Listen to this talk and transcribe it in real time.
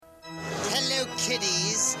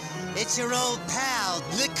guys. It's your old pal,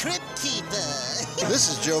 the Crypt Keeper. This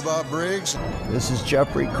is Joe Bob Briggs. This is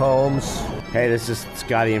Jeffrey Combs. Hey, this is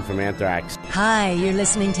Scotty in from Anthrax. Hi, you're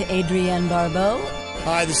listening to Adrienne Barbeau.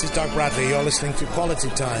 Hi, this is Doug Bradley. You're listening to Quality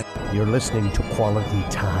Time. You're listening to Quality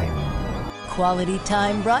Time. Quality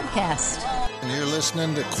Time broadcast. And you're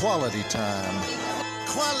listening to Quality Time.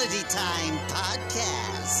 Quality Time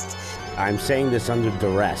Podcast. I'm saying this under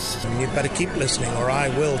duress. And you'd better keep listening or I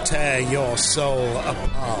will tear your soul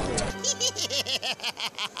apart.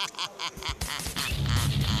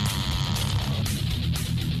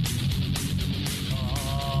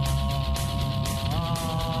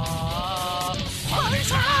 Quality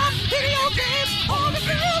Time, video games, all the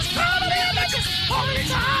films, comedy and bitches. Quality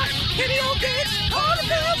Time, video games, all the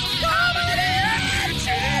films, comedy and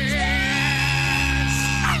bitches.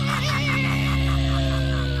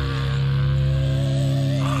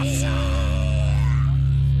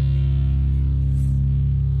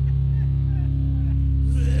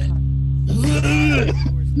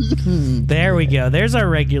 There we go. There's our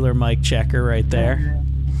regular mic checker right there.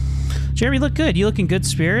 Jeremy, you look good. You look in good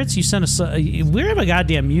spirits. You sent us. We have a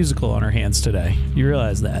goddamn musical on our hands today. You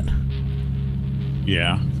realize that?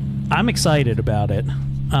 Yeah. I'm excited about it.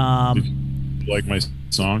 You like my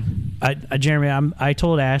song? Jeremy, I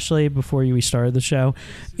told Ashley before we started the show,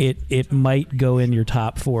 it might go in your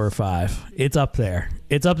top 4 or 5. It's up there.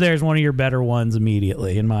 It's up there as one of your better ones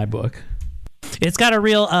immediately in my book. It's got a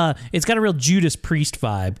real Judas Priest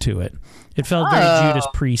vibe to it. It felt very Judas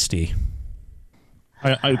Priesty.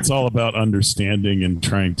 It's all about understanding and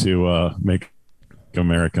trying to make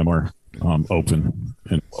America more open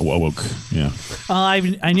and woke. Yeah.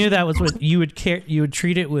 I knew that was what you would care. You would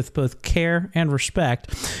treat it with both care and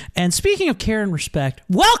respect. And speaking of care and respect,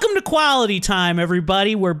 welcome to Quality Time,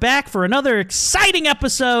 everybody. We're back for another exciting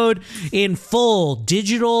episode in full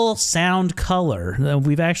digital sound color.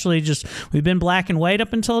 We've been black and white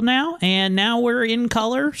up until now, and now we're in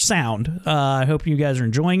color sound. I hope you guys are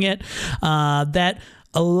enjoying it. That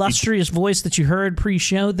illustrious voice that you heard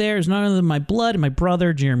pre-show there is none other than my blood and my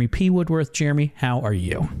brother, Jeremy P. Woodworth. Jeremy, how are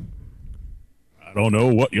you? I don't know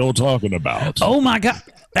what you're talking about. Oh, my God.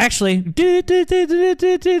 Actually,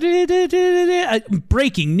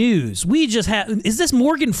 breaking news. We just have... Is this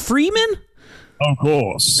Morgan Freeman? Of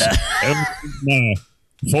course.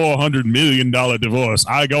 $400 million divorce.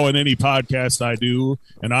 I go in any podcast I do,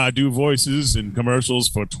 and I do voices and commercials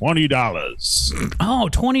for $20. Oh,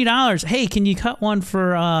 $20. Hey, can you cut one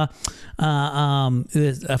for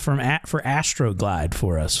Astroglide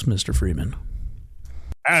for us, Mr. Freeman?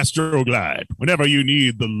 Astroglide. Whenever you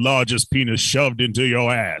need the largest penis shoved into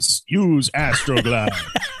your ass, use Astroglide.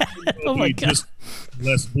 Oh my God. Just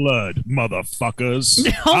less blood, motherfuckers.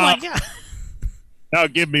 Oh my God. Now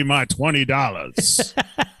give me my $20.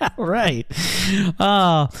 Right.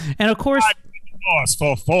 And of course,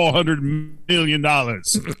 for $400 million.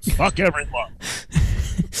 Fuck everyone.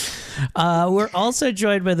 We're also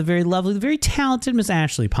joined by the very lovely, the very talented Miss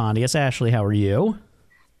Ashley Pontius. Ashley, how are you?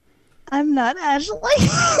 I'm not Ashley.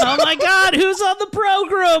 Oh my God, who's on the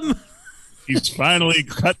program? He's finally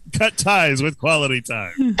cut ties with Quality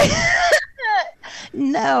Time.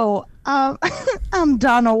 No, I'm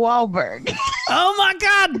Donna Wahlberg. Oh my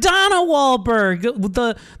God, Donna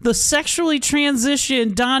Wahlberg, the sexually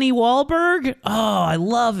transitioned Donnie Wahlberg. Oh, I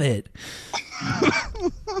love it.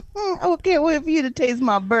 I can't wait for you to taste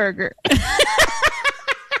my burger.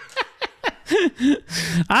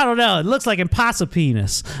 I don't know. It looks like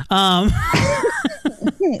Impossipenis.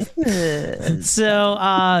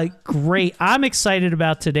 So great. I'm excited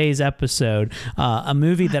about today's episode. A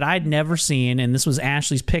movie that I'd never seen, and this was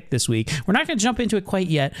Ashley's pick this week. We're not going to jump into it quite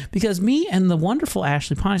yet because me and the wonderful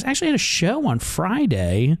Ashley Pontius actually had a show on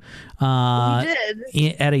Friday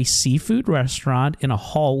at a seafood restaurant in a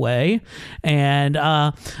hallway. And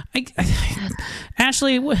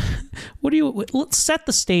Ashley, what do you? Let's set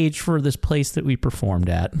the stage for this place that we performed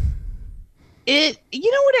at.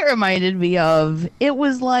 You know what it reminded me of? It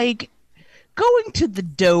was like going to the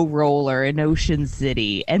dough roller in Ocean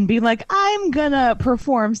City and being like, I'm gonna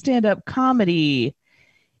perform stand-up comedy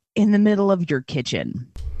in the middle of your kitchen.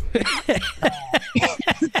 This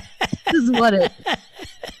is what it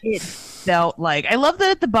felt like. I love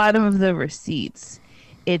that at the bottom of the receipts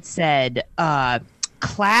it said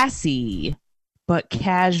classy but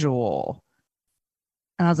casual.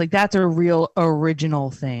 And I was like, that's a real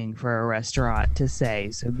original thing for a restaurant to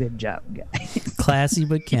say. So good job, guys. Classy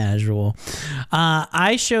but casual.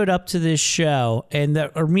 I showed up to this show and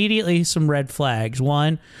there immediately some red flags.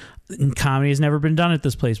 One, comedy has never been done at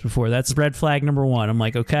this place before. That's red flag number one. I'm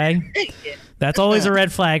like, okay, That's always a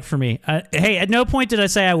red flag for me. Hey, at no point did I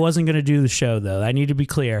say I wasn't going to do the show, though. I need to be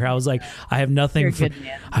clear. I was like, I have nothing. You're a good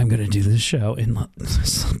man. I'm going to do this show, and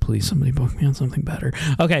please, somebody book me on something better.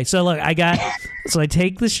 Okay, so look, so I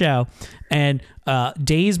take the show, and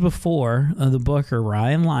days before the booker,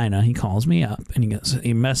 Ryan Lina, he calls me up, and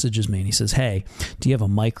he messages me, and he says, hey, do you have a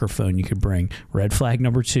microphone you could bring? Red flag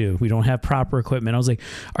number 2. We don't have proper equipment. I was like,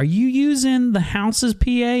 are you using the house's PA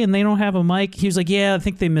and they don't have a mic? He was like, yeah, I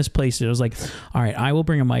think they misplaced it. I was like, all right, I will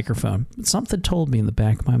bring a microphone. But something told me in the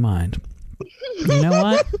back of my mind, you know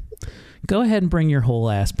what? Go ahead and bring your whole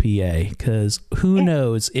ass PA, because who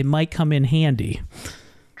knows, it might come in handy.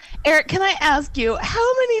 Eric, can I ask you,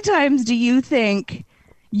 how many times do you think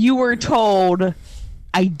you were told,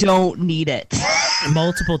 I don't need it?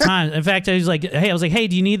 Multiple times. In fact, I was like, hey,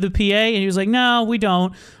 do you need the PA? And he was like, no, we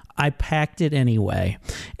don't. I packed it anyway.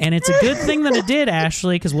 And it's a good thing that I did,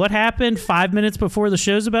 Ashley, because what happened 5 minutes before the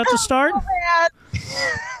show's about to start?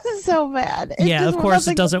 So bad. Yeah, of course,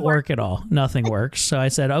 it doesn't work at all. Nothing works. So I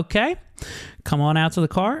said, okay, come on out to the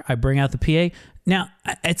car. I bring out the PA. Now,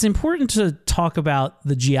 it's important to talk about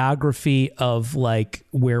the geography of like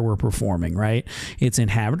where we're performing, right? It's in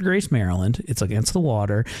Havre de Grace, Maryland. It's against the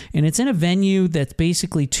water, and it's in a venue that's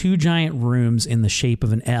basically 2 giant rooms in the shape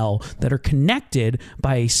of an L that are connected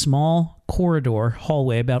by a small corridor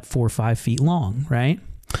hallway about 4 or 5 feet long, right?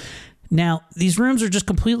 Now, these rooms are just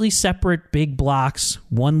completely separate big blocks,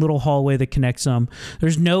 one little hallway that connects them.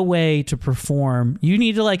 There's no way to perform. You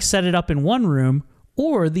need to like set it up in one room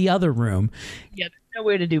or the other room. Yeah, there's no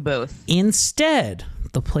way to do both. Instead,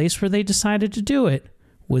 the place where they decided to do it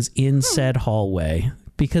was in said hallway,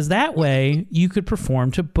 because that way you could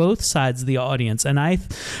perform to both sides of the audience. And I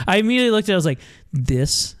immediately looked at it, I was like,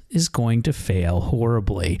 this is going to fail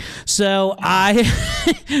horribly. So I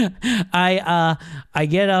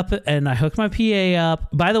get up and I hook my PA up.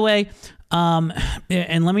 By the way,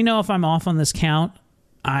 and let me know if I'm off on this count.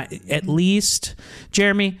 At least,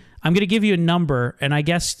 Jeremy, I'm going to give you a number, and I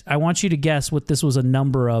guess I want you to guess what this was a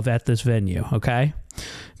number of at this venue, okay?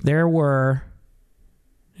 There were,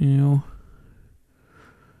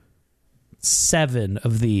 7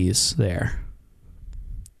 of these there.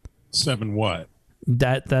 7 what?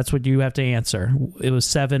 That's what you have to answer. It was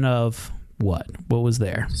 7 of what? What was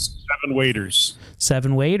there? 7 waiters.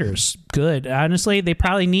 7 waiters. Good. Honestly, they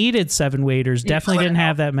probably needed 7 waiters. Definitely didn't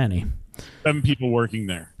have that many. 7 people working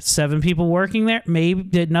there. 7 people working there.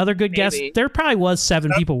 Maybe another good guess. There probably was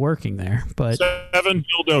 7 people working there, but 7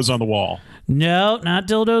 dildos on the wall. No, not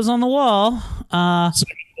dildos on the wall. 7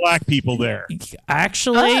 black people there.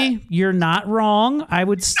 Actually, you're not wrong.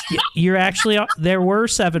 You're actually. There were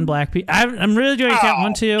 7 black people. I'm really doing count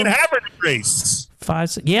 1, 2. In Havre de Grace. 5,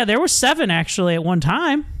 6. Yeah, there were 7 actually at one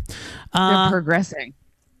time. They're progressing.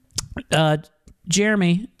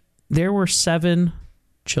 Jeremy, there were 7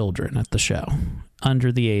 children at the show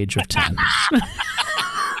under the age of 10.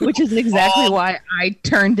 Which is exactly why I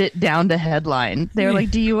turned it down to headline. They were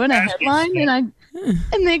like, do you want a headline?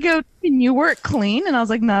 And they go, can you work clean? And I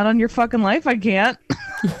was like, not on your fucking life, I can't.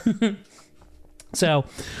 So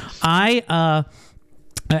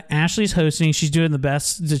Ashley's hosting. She's doing the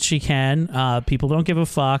best that she can. People don't give a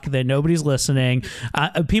fuck that nobody's listening.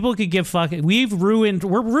 People could give fuck. We're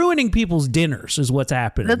ruining people's dinners is what's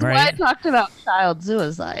happening. That's right? why I talked about child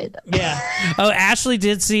suicide. Yeah. Oh, Ashley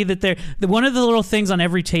did see that one of the little things on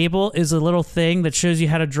every table is a little thing that shows you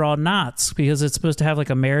how to draw knots, because it's supposed to have like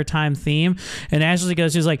a maritime theme. And Ashley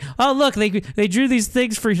she's like, oh, look, they drew these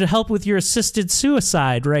things for you to help with your assisted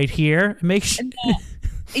suicide right here. Make sure.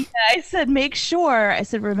 Yeah, I said, make sure. I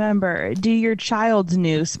said, remember, do your child's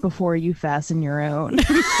noose before you fasten your own.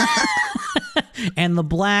 And the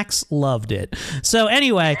blacks loved it. So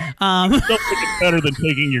anyway, don't think it's better than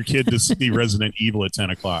taking your kid to see Resident Evil at 10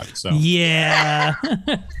 o'clock. So yeah.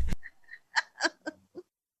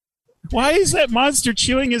 Why is that monster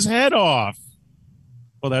chewing his head off?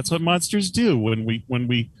 Well, that's what monsters do when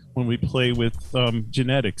we play with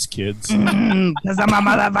genetics, kids. Because I'm a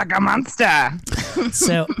motherfucking monster.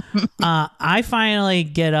 So I finally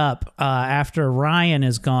get up after Ryan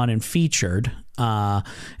is gone and featured and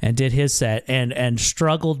did his set and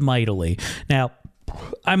struggled mightily. Now,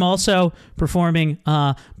 I'm also performing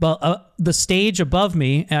the stage above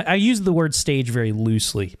me. I use the word stage very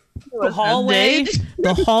loosely. The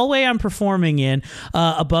hallway I'm performing in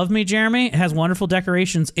above me, Jeremy, has wonderful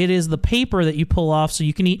decorations. It is the paper that you pull off so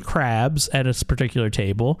you can eat crabs at a particular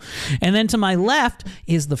table. And then to my left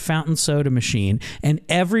is the fountain soda machine, and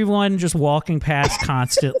everyone just walking past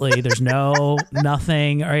constantly. There's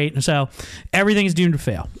nothing, right? So everything is doomed to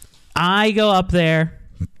fail. I go up there.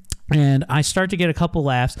 And I start to get a couple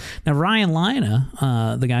laughs. Now, Ryan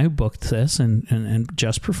Lina, the guy who booked this and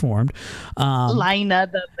just performed. Lina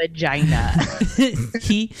the vagina.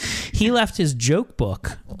 he left his joke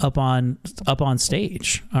book up on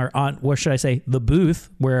stage, or on, what should I say, the booth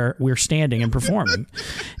where we're standing and performing.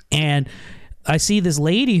 And I see this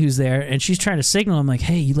lady who's there, and she's trying to signal. I'm like,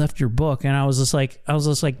 hey, you left your book. And I was just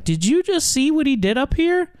like, did you just see what he did up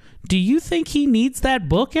here? Do you think he needs that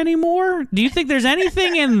book anymore? Do you think there's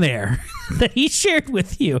anything in there that he shared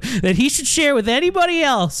with you that he should share with anybody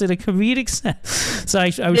else in a comedic sense? So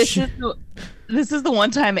I was. This is the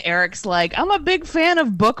one time Eric's like, I'm a big fan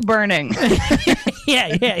of book burning.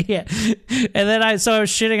 yeah. And then I was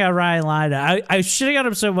shitting on Ryan Lina. I was shitting on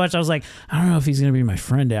him so much. I was like, I don't know if he's going to be my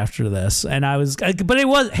friend after this. And I was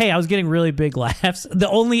getting really big laughs. The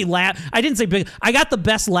only laugh, I didn't say big, I got the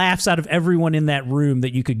best laughs out of everyone in that room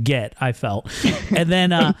that you could get, I felt. And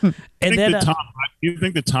then, you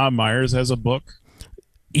think that Tom Myers has a book?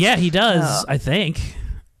 Yeah, he does, I think.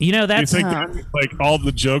 You know, that's... Do you think that, like, all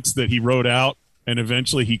the jokes that he wrote out, and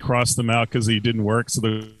eventually he crossed them out because he didn't work, so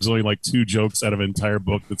there's only like 2 jokes out of an entire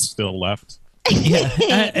book that's still left?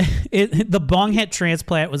 Yeah. The bong head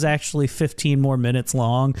transplant was actually 15 more minutes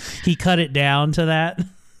long. He cut it down to that.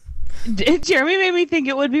 Jeremy made me think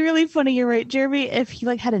it would be really funny. You're right, Jeremy. If he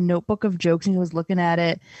like had a notebook of jokes and he was looking at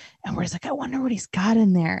it, and we're just like, I wonder what he's got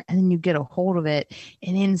in there. And then you get a hold of it,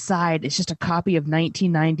 and inside it's just a copy of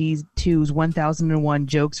 1992's 1001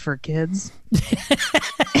 Jokes for Kids.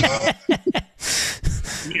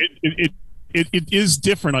 It is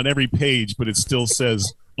different on every page, but it still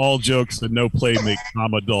says all jokes and no play make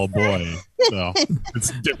Tom a dull boy. So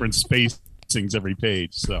it's different spacings every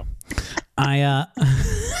page. So I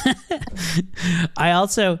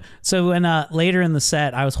also, so when later in the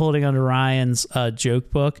set, I was holding onto Ryan's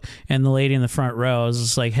joke book, and the lady in the front row, I was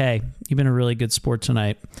just like, hey, you've been a really good sport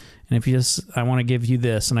tonight, and if you just, I want to give you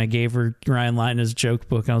this. And I gave her Ryan Lina's joke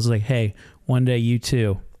book. I was like, hey, one day you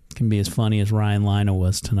too can be as funny as Ryan Lina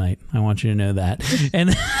was tonight. I want you to know that.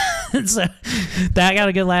 And so that got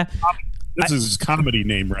a good laugh. This is his comedy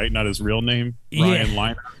name, right? Not his real name, Ryan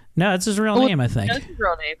Lina. No, it's his real name, I think. That's his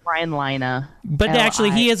real name, Ryan Lina. But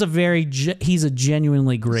actually, he is he's a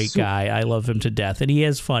genuinely great guy. I love him to death, and he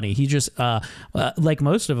is funny. He just, like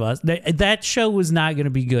most of us, that show was not going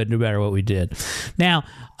to be good no matter what we did. Now,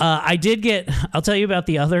 I'll tell you about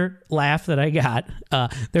the other laugh that I got.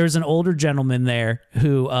 There was an older gentleman there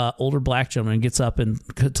older black gentleman gets up and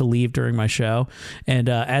to leave during my show. And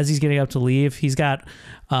as he's getting up to leave, he's got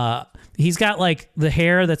like the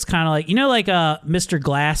hair that's kind of like, you know, like Mr.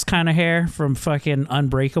 Glass kind of hair from fucking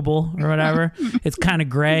Unbreakable or whatever. It's kind of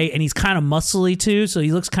gray, and he's kind of muscly too, so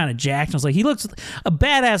he looks kind of jacked. I was like, he looks a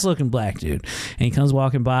badass looking black dude. And he comes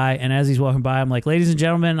walking by, and as he's walking by, I'm like, ladies and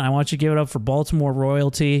gentlemen, I want you to give it up for Baltimore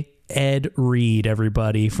royalty, Ed Reed,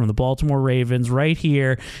 everybody, from the Baltimore Ravens, right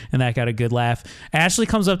here. And that got a good laugh. Ashley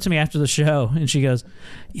comes up to me after the show, and she goes,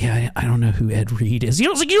 yeah, I don't know who Ed Reed is. I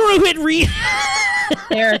was like, you don't know who Ed Reed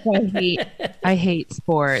Eric, I hate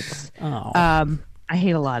sports. Oh. I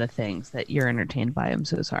hate a lot of things that you're entertained by. I'm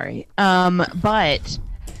so sorry. But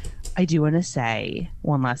I do want to say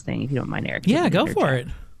one last thing, if you don't mind, Eric. Yeah, go for it.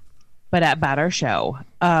 But about our show,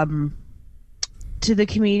 to the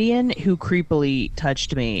comedian who creepily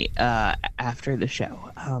touched me after the show,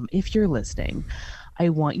 if you're listening, I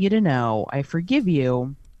want you to know I forgive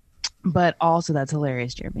you. But also, that's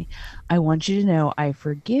hilarious, Jeremy. I want you to know I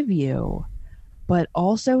forgive you. But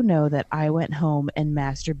also know that I went home and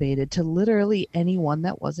masturbated to literally anyone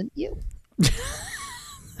that wasn't you.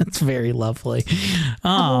 That's very lovely.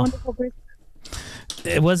 Oh,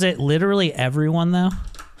 was it literally everyone though?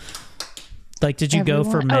 Like, did you go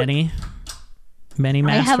for many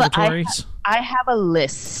masturbatories? I have a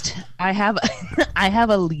list. I have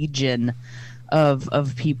a legion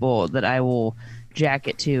of people that I will jack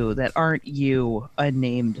it to that aren't you,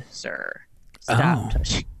 unnamed sir. Stop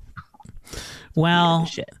touching. Well,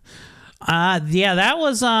 yeah, that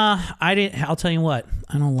was, I'll tell you what,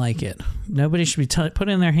 I don't like it. Nobody should be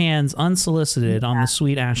putting their hands unsolicited on the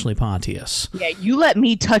sweet Ashley Pontius. Yeah, you let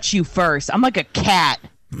me touch you first. I'm like a cat.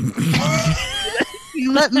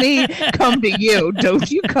 You let me come to you. Don't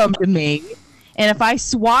you come to me. And if I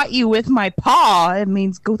swat you with my paw, it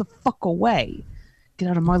means go the fuck away. Get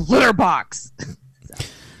out of my litter box.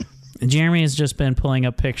 Jeremy has just been pulling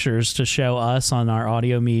up pictures to show us on our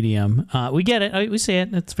audio medium. We get it. We see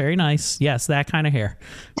it. It's very nice. Yes, that kind of hair.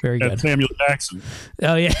 Very good. Samuel Jackson.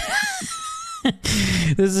 Oh, yeah.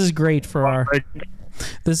 This is great for our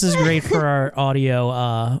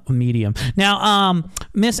audio medium. Now,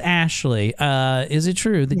 Miss Ashley, is it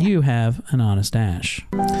true that you have an honest ash?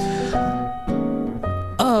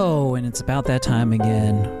 Oh, it's about that time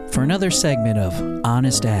again for another segment of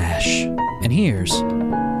Honest Ash. And here's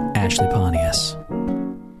Ashley Pontius.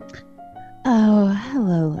 Oh,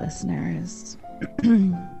 hello, listeners.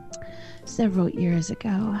 Several years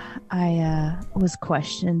ago, I was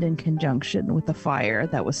questioned in conjunction with a fire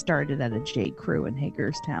that was started at a J. Crew in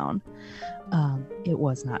Hagerstown. It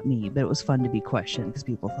was not me, but it was fun to be questioned because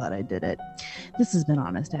people thought I did it. This has been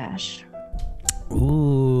Honest Ash.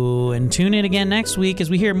 Ooh, and tune in again next week as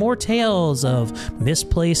we hear more tales of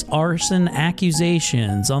misplaced arson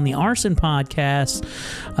accusations on the Arson Podcast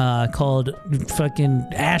called fucking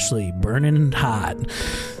Ashley Burning Hot.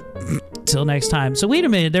 Till next time. So wait a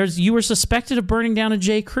minute, you were suspected of burning down a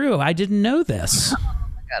J. Crew. I didn't know this. Oh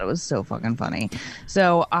my God, it was so fucking funny.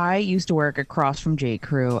 So I used to work across from J.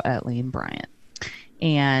 Crew at Lane Bryant.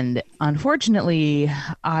 And unfortunately,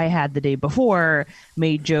 I had the day before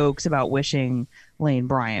made jokes about wishing Lane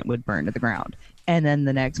Bryant would burn to the ground. And then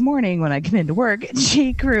the next morning when I came into work,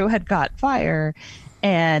 J. Crew had caught fire.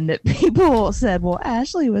 And people said, well,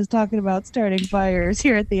 Ashley was talking about starting fires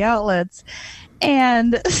here at the outlets.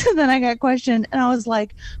 And so then I got questioned. And I was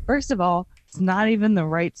like, first of all, it's not even the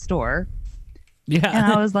right store. Yeah.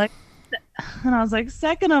 And I was like,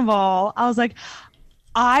 second of all, I was like,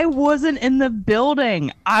 I wasn't in the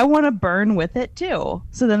building. I want to burn with it too.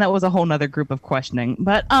 So then that was a whole nother group of questioning.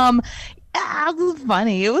 But it was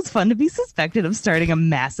funny. It was fun to be suspected of starting a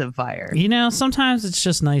massive fire. You know, sometimes it's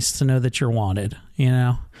just nice to know that you're wanted, you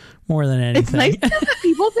know, more than anything. It's nice to know that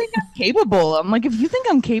people think I'm capable. I'm like, if you think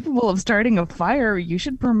I'm capable of starting a fire, you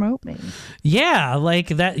should promote me. Yeah, like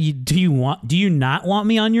that. Do you not want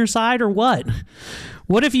me on your side or what?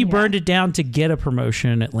 What if you burned it down to get a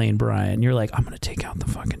promotion at Lane Bryant? You're like, I'm going to take out the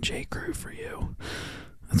fucking J. Crew for you.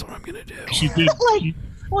 That's what I'm going to do. She did.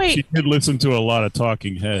 She did listen to a lot of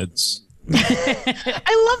Talking Heads. I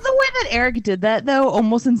love the way that Eric did that, though,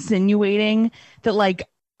 almost insinuating that, like,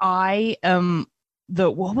 I am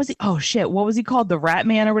what was he? Oh, shit. What was he called? The Rat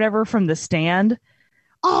Man or whatever from The Stand?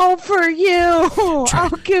 All for you.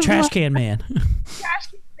 Trash can man. Trash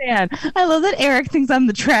can man. I love that Eric thinks I'm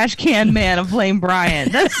the trash can man of Lane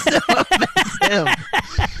Bryant. That's so offensive.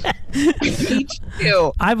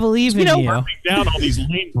 I believe in you. Running down all these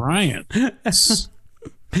Lane Bryants.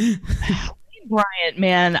 Bryant,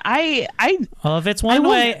 man, well, if it's one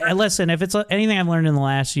way, listen, if it's anything I've learned in the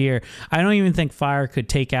last year, I don't even think fire could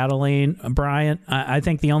take out a Lane Bryant. I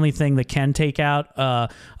think the only thing that can take out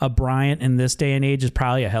a Bryant in this day and age is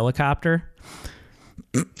probably a helicopter.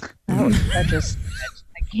 I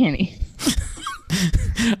can't even.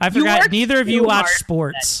 I forgot neither of you watch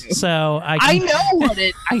sports, so I know what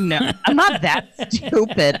it. I know I'm not that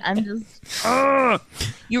stupid. I'm just.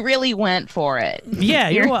 You really went for it. Yeah,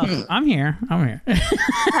 you're welcome. I'm here. How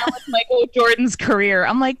was Michael Jordan's career?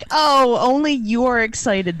 I'm like, oh, only you are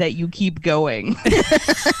excited that you keep going.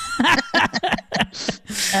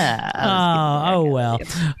 Oh well.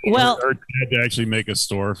 Well, or had to actually make a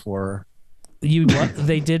store for her.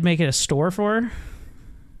 They did make it a store for her?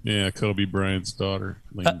 Yeah, Kobe Bryant's daughter,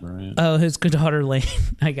 Lane Bryant. Oh, his good daughter, Lane.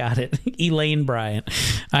 I got it. Elaine Bryant.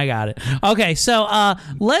 I got it. Okay, so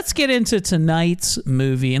let's get into tonight's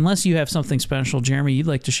movie. Unless you have something special, Jeremy, you'd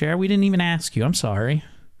like to share. We didn't even ask you. I'm sorry.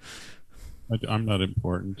 I'm not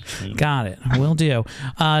important. Got it. Will do.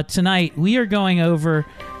 Tonight, we are going over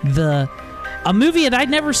a movie that I'd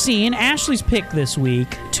never seen, Ashley's pick this week,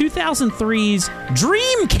 2003's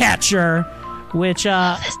Dreamcatcher, which...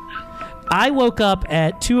 I woke up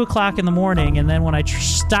at 2 o'clock in the morning, and then when I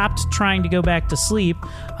stopped trying to go back to sleep,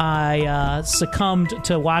 I succumbed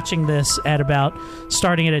to watching this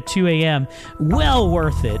starting it at 2 a.m. Well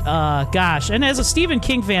worth it. Gosh. And as a Stephen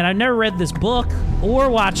King fan, I've never read this book or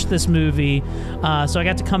watched this movie, so I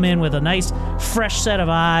got to come in with a nice, fresh set of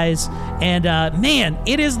eyes. And, man,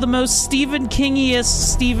 it is the most Stephen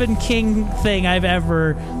King-iest Stephen King thing I've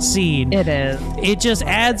ever seen. It is. It just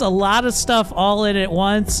adds a lot of stuff all in at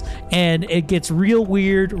once, and it gets real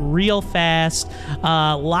weird, real fast.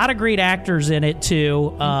 A lot of great actors in it,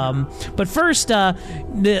 too. But first, now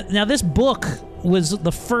this book was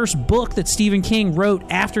the first book that Stephen King wrote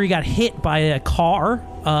after he got hit by a car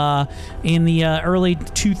in the early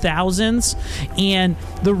 2000s. And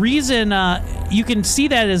the reason you can see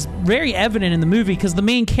that is very evident in the movie because the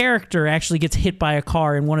main character actually gets hit by a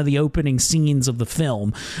car in one of the opening scenes of the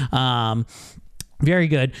film. Very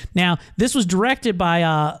good. Now, this was directed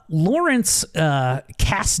by Lawrence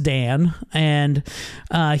Kasdan, and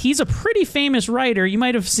he's a pretty famous writer. You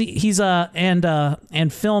might have seen he's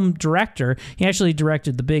and film director. He actually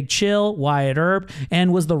directed The Big Chill, Wyatt Earp,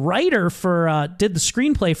 and was the writer for did the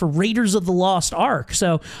screenplay for Raiders of the Lost Ark.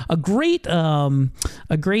 So a great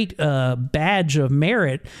badge of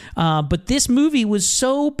merit. But this movie was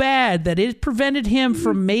so bad that it prevented him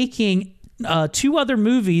from making 2 other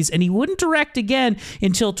movies, and he wouldn't direct again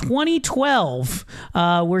until 2012,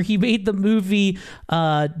 where he made the movie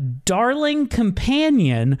Darling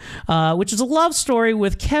Companion, which is a love story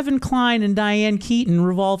with Kevin Kline and Diane Keaton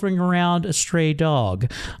revolving around a stray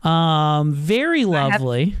dog. Very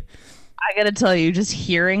lovely. I gotta tell you, just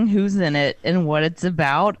hearing who's in it and what it's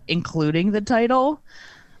about, including the title,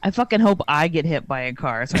 I fucking hope I get hit by a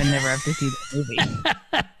car so I never have to see the movie.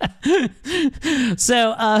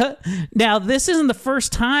 So now this isn't the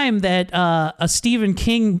first time that a Stephen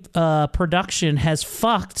King production has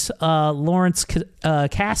fucked Lawrence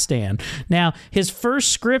Kasdan. Now, his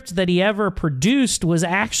first script that he ever produced was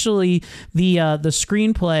actually the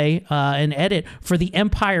screenplay and edit for The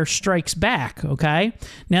Empire Strikes Back. Okay,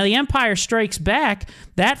 now The Empire Strikes Back,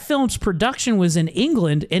 that film's production was in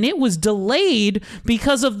England, and it was delayed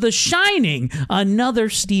because of The Shining, another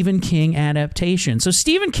Stephen King adaptation. So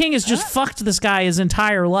Stephen King has just fucked this guy his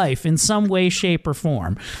entire life in some way, shape, or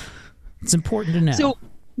form. It's important to know. So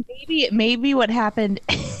maybe what happened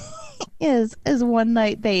is one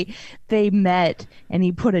night they met and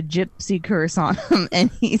he put a gypsy curse on him,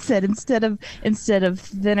 and he said instead of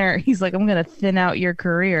thinner, he's like, I'm gonna thin out your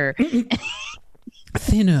career.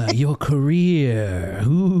 Thinner your career.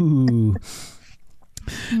 Ooh.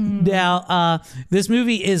 Now, this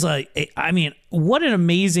movie is what an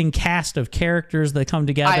amazing cast of characters that come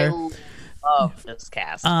together. I love this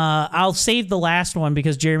cast. I'll save the last one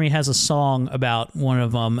because Jeremy has a song about one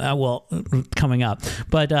of them, coming up.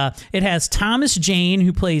 But it has Thomas Jane,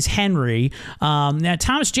 who plays Henry. Now,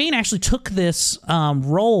 Thomas Jane actually took this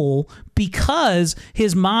role because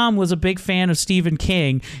his mom was a big fan of Stephen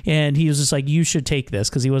King, and he was just like, you should take this,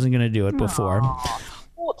 because he wasn't going to do it before.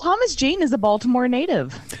 Well, Thomas Jane is a Baltimore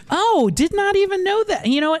native. Oh, did not even know that.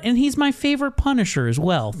 You know what? And he's my favorite Punisher as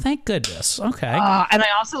well. Thank goodness. Okay. And I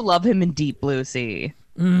also love him in Deep Blue Sea.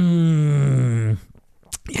 Yes.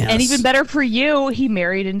 And even better for you, he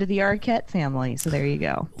married into the Arquette family. So there you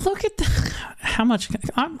go. Look at how much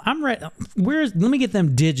I'm ready. Let me get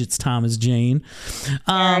them digits, Thomas Jane.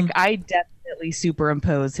 Eric, I definitely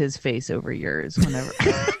superimpose his face over yours whenever.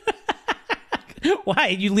 Why?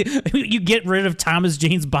 You get rid of Thomas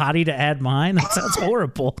Jane's body to add mine? That sounds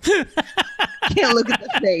horrible. Can't look at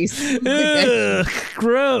the face. Ugh,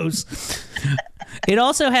 gross. It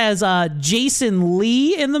also has Jason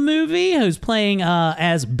Lee in the movie, who's playing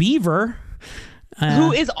as Beaver.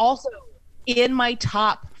 Who is also in my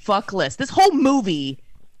top fuck list. This whole movie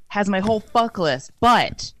has my whole fuck list,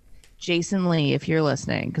 but Jason Lee, if you're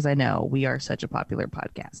listening, because I know we are such a popular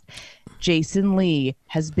podcast, Jason Lee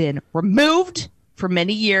has been removed for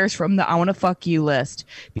many years from the I Want to Fuck You list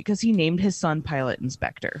because he named his son Pilot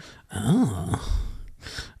Inspector. Oh,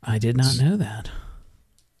 I did not know that.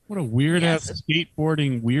 What a weird-ass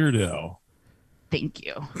skateboarding weirdo. Thank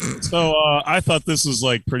you. So I thought this was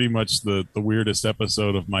like pretty much the weirdest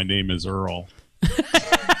episode of My Name is Earl.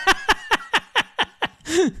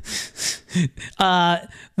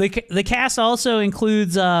 The cast also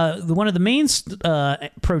includes one of the main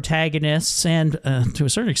protagonists and to a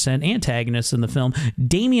certain extent antagonists in the film,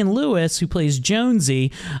 Damian Lewis, who plays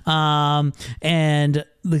Jonesy, and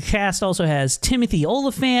the cast also has Timothy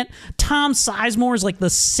Olyphant. Tom Sizemore is like the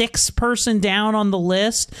 6th person down on the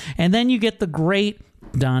list, and then you get the great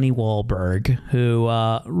Donnie Wahlberg, who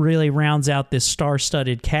really rounds out this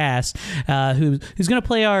star-studded cast, who's going to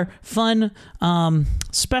play our fun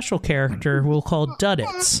special character we'll call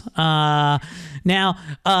Duddits. I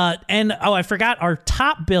forgot our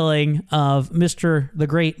top billing of Mr. the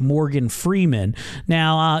Great Morgan Freeman.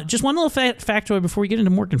 Now, just one little factoid before we get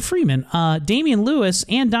into Morgan Freeman. Damian Lewis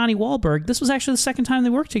and Donnie Wahlberg, this was actually the second time they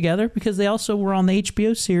worked together because they also were on the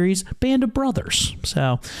HBO series Band of Brothers.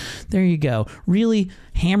 So there you go. Really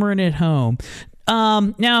hammering it home.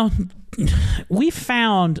 Now, we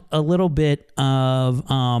found a little bit of...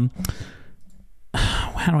 how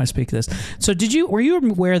do I speak this? So were you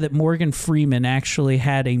aware that Morgan Freeman actually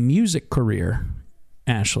had a music career,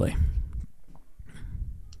 Ashley?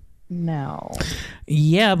 No.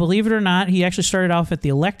 Yeah, believe it or not, he actually started off at the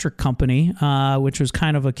Electric Company, which was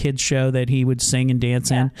kind of a kid's show that he would sing and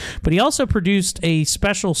dance in. But he also produced a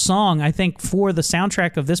special song, I think, for the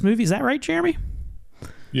soundtrack of this movie. Is that right, Jeremy?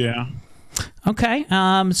 Yeah. Okay.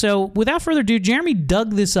 So without further ado, Jeremy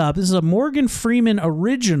dug this up. This is a Morgan Freeman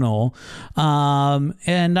original. I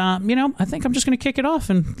think I'm just going to kick it off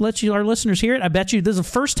and let our listeners hear it. I bet you this is the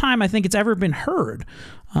first time I think it's ever been heard.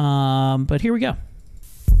 But here we go.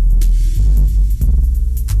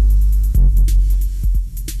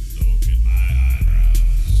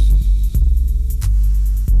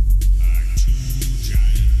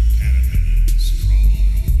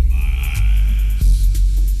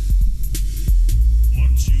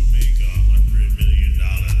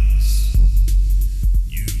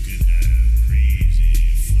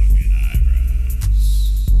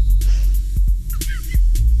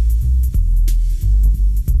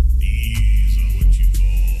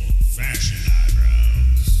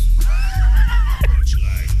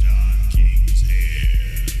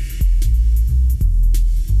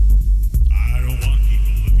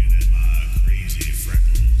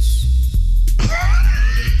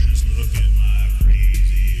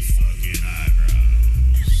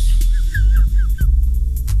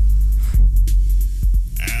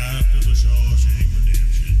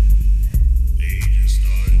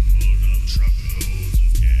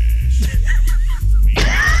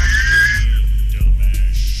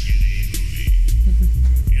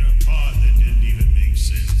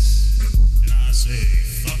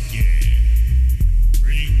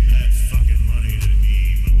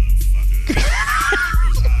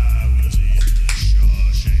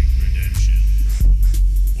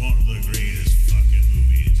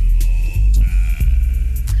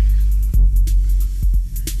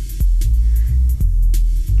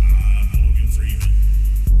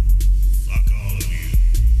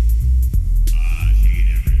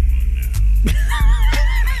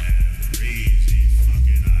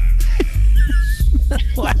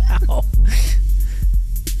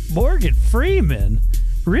 Morgan Freeman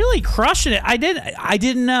really crushing it. I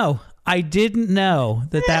didn't know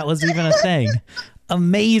that was even a thing.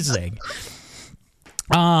 Amazing.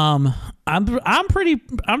 I'm pretty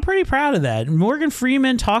proud of that. Morgan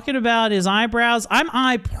Freeman talking about his eyebrows.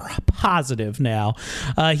 I'm positive now.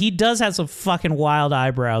 He does have some fucking wild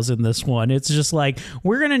eyebrows in this one. It's just like,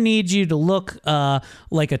 we're gonna need you to look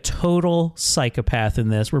like a total psychopath in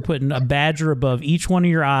this. We're putting a badger above each one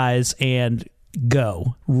of your eyes and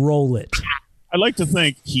go roll it. I like to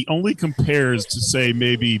think he only compares to, say,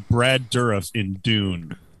 maybe Brad Dourif in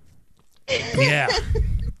Dune. Yeah.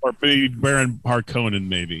 Or maybe Baron Harkonnen,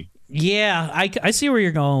 maybe. Yeah, I see where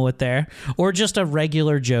you're going with there. Or just a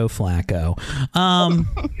regular Joe Flacco.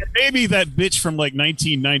 Maybe that bitch from like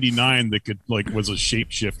 1999 that was a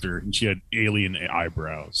shapeshifter and she had alien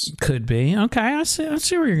eyebrows. Could be. Okay, I see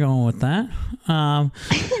where you're going with that.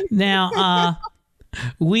 Now,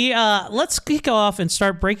 let's kick off and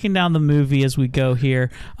start breaking down the movie as we go here.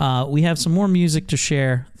 We have some more music to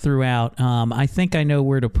share throughout. I think I know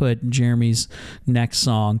where to put Jeremy's next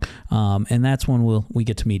song, and that's when we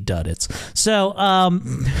get to meet Duddits. So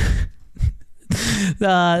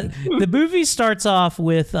the movie starts off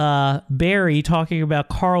with Barry talking about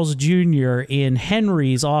Carl's Jr. in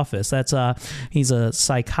Henry's office. He's a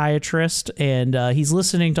psychiatrist, and he's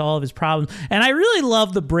listening to all of his problems. And I really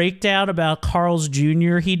love the breakdown about Carl's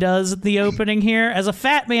Jr. he does at the opening here. As a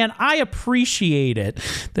fat man, I appreciate it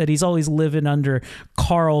that he's always living under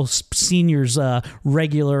Carl Sr.'s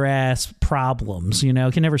regular ass problems. You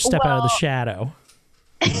know, can never step out of the shadow.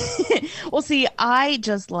 Well, see, you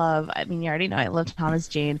already know I love Thomas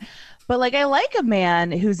Jane, but I like a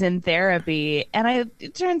man who's in therapy, and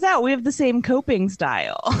it turns out we have the same coping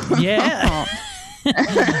style. Yeah.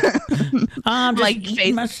 Like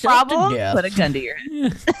face problem, put a gun to your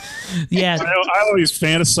head. Yeah. I always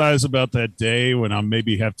fantasize about that day when I'll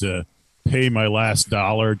maybe have to pay my last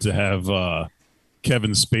dollar to have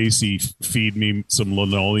Kevin Spacey feed me some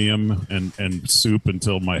linoleum and soup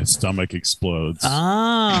until my stomach explodes.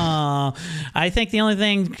 Oh, I think the only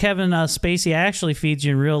thing Kevin Spacey actually feeds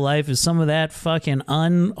you in real life is some of that fucking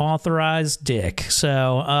unauthorized dick.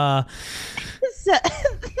 So,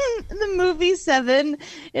 the movie 7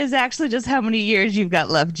 is actually just how many years you've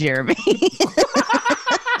got left, Jeremy.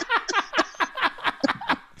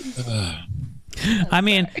 I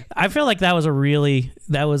mean, I feel like that was a really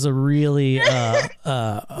I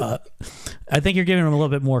think you're giving him a little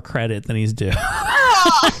bit more credit than he's due.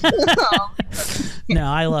 No,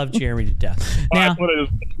 I love Jeremy to death. Now, I put as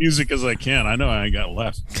much music as I can. I know I ain't got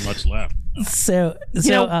much left. So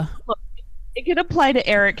look, it could apply to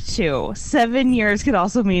Eric too. 7 years could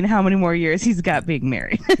also mean how many more years he's got being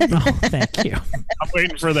married. Oh, thank you. I'm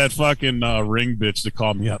waiting for that fucking ring bitch to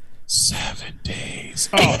call me up. 7 days.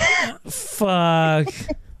 Oh, fuck.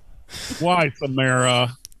 Why,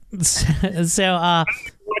 Samara? So,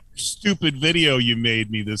 stupid video you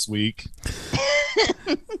made me this week.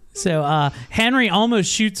 So Henry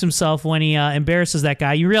almost shoots himself when he embarrasses that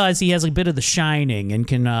guy. You realize he has a bit of the Shining and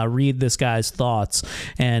can read this guy's thoughts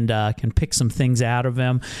and can pick some things out of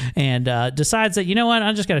him, and decides that, you know what,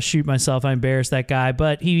 I just got to shoot myself. I embarrassed that guy,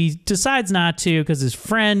 but he decides not to because his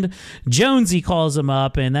friend Jonesy calls him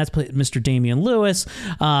up, and that's Mr. Damian Lewis.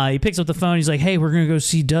 He picks up the phone. He's like, hey, we're going to go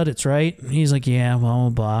see Duddits, right? And he's like, yeah, blah, blah,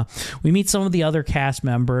 blah. We meet some of the other cast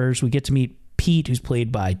members. We get to meet Pete, who's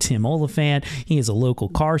played by Tim Oliphant. He is a local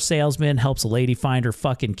car salesman, helps a lady find her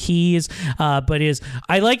fucking keys. But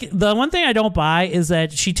I like the one thing I don't buy is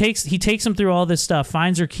that he takes him through all this stuff,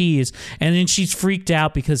 finds her keys, and then she's freaked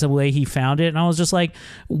out because of the way he found it. And I was just like,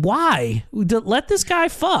 why? Let this guy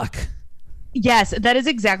fuck. Yes, that is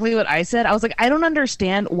exactly what I said. I was like, I don't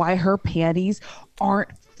understand why her panties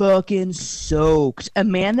aren't fucking soaked. A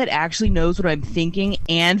man that actually knows what I'm thinking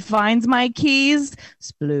and finds my keys,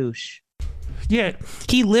 sploosh. Yeah,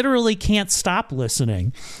 he literally can't stop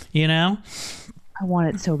listening, you know? I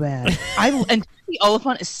want it so bad. And the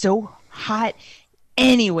Oliphant is so hot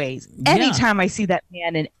anyways. Anytime I see that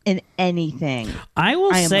man in anything. I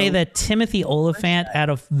will say that Timothy Oliphant out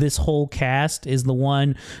of this whole cast is the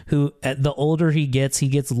one who, the older he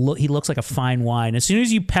looks like a fine wine. As soon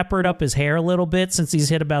as you peppered up his hair a little bit since he's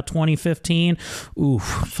hit about 2015, oof,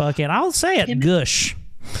 fucking, I'll say it, gush.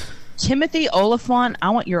 Timothy Oliphant, I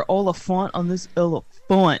want your Oliphant on this elephant.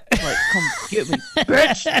 Like, come get me,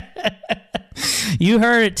 bitch. You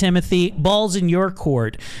heard it, Timothy. Ball's in your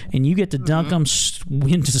court, and you get to dunk them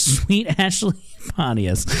into sweet Ashley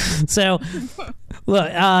Pontius. So,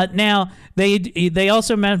 look, now they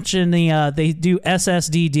also mention they do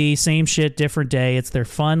SSDD, same shit, different day. It's their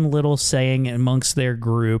fun little saying amongst their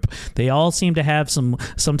group. They all seem to have some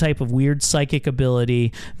type of weird psychic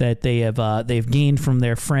ability that they've gained from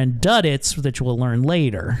their friend Duddits, which we'll learn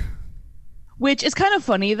later. Which is kind of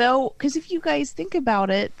funny, though, because if you guys think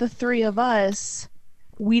about it, the three of us,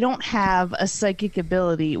 we don't have a psychic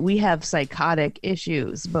ability. We have psychotic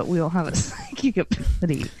issues, but we don't have a psychic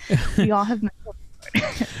ability. We all have mental.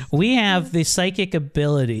 We have the psychic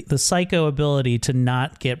ability, the psycho ability to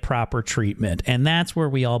not get proper treatment, and that's where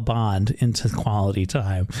we all bond into quality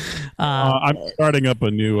time. I'm starting up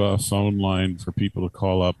a new phone line for people to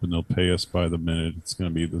call up, and they'll pay us by the minute. It's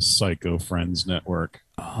going to be the Psycho Friends Network.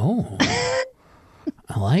 Oh,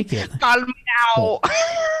 I like it. Call me now.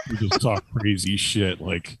 We just talk crazy shit.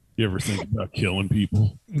 Like, you ever think about killing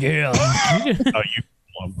people? Yeah. How you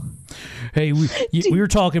kill them? Hey, we were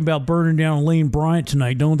talking about burning down Lane Bryant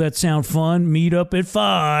tonight. Don't that sound fun? Meet up at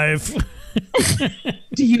 5.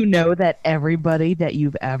 Do you know that everybody that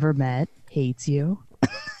you've ever met hates you?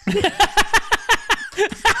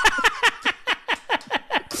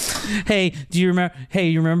 Hey, do you remember? Hey,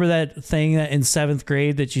 you remember that thing that in 7th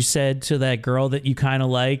grade that you said to that girl that you kind of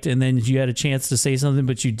liked, and then you had a chance to say something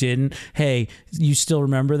but you didn't? Hey, you still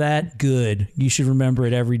remember that? Good. You should remember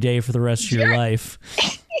it every day for the rest of your life.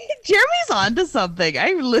 Jeremy's onto something.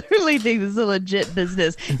 I literally think this is a legit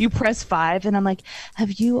business. You press 5, and I'm like,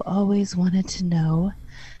 have you always wanted to know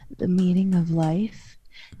the meaning of life?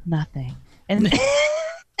 Nothing. And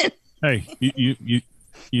hey,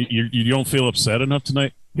 you don't feel upset enough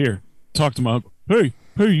tonight? Here, talk to my uncle. Hey,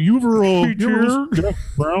 you ever listen to Jeff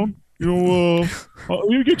Brown? You know,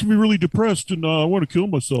 it gets me really depressed, and I want to kill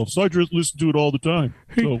myself. So I just listen to it all the time.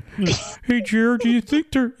 So, yeah. Hey, Jared, do you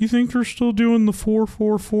think they're still doing the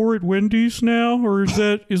 444 at Wendy's now, or is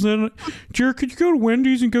that Jared? Could you go to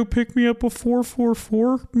Wendy's and go pick me up a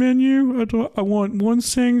 444 menu? I want 1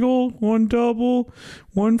 single, 1 double,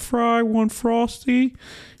 1 fry, 1 frosty.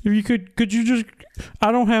 If you could you just?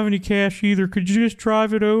 I don't have any cash either. Could you just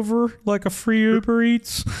drive it over like a free Uber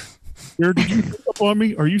Eats? Jared, did you hang up on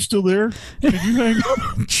me? Are you still there? Did you hang up?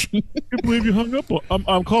 I can't believe you hung up.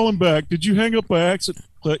 I'm calling back. Did you hang up by accident?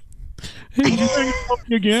 Hey, did you hang up on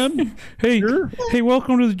me again? Hey, sure. Hey,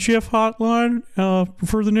 welcome to the Jeff Hotline.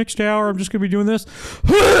 For the next hour, I'm just going to be doing this.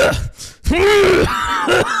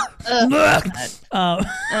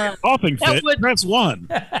 Coughing fit. Press 1.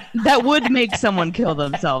 That would make someone kill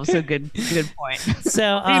themselves. So good point.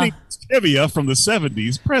 So, Stevia from the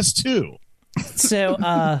 70s. Press 2.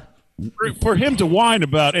 So, for him to whine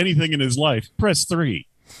about anything in his life, press 3.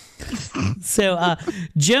 So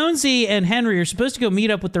Jonesy and Henry are supposed to go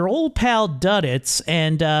meet up with their old pal Duddits,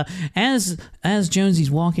 and as as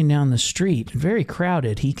Jonesy's walking down the street, very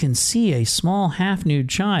crowded, he can see a small half-nude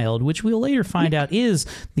child, which we'll later find out is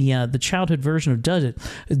the childhood version of Duddit,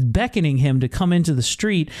 beckoning him to come into the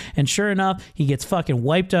street. And sure enough, he gets fucking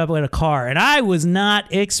wiped up in a car. And I was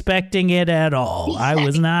not expecting it at all. I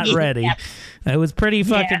was not ready. It was pretty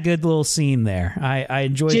fucking good little scene there. I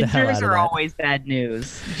enjoyed the hell out of that. Gingers are always bad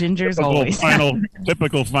news. Gingers Typical always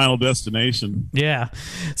typical Final Destination. Yeah.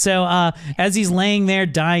 So as he's laying there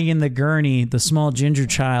dying in the gurney, the small ginger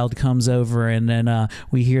child comes over, and then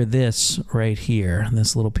we hear this right here,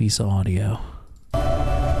 this little piece of audio.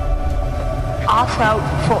 Acht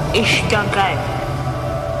out for Easter gay.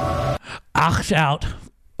 Acht out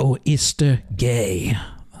for Easter gay.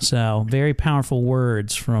 So very powerful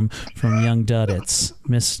words from young Duddits.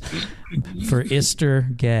 For Easter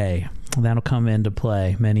gay. That'll come into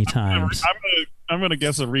play many times. I'm gonna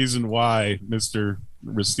guess a reason why Mr.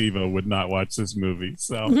 Restivo would not watch this movie.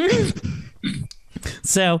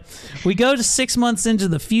 So we go to 6 months into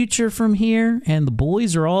the future from here, and the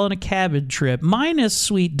boys are all on a cabin trip, minus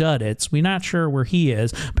Sweet Duddits. We're not sure where he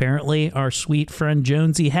is. Apparently, our sweet friend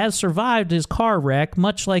Jonesy has survived his car wreck,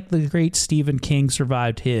 much like the great Stephen King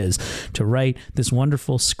survived his, to write this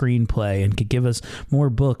wonderful screenplay and could give us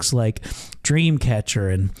more books like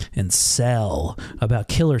Dreamcatcher and Cell about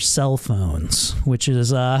killer cell phones, which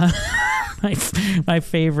is my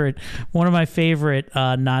favorite, one of my favorite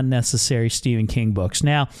non-necessary Stephen King books.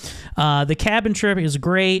 Now, the cabin trip is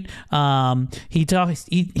great.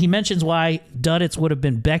 He mentions why Duddits would have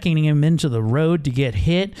been beckoning him into the road to get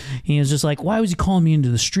hit. He was just like, why was he calling me into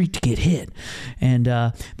the street to get hit? And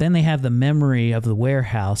then they have the memory of the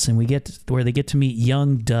warehouse, and we get to, where they get to meet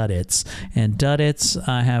young Duddits. And Duddits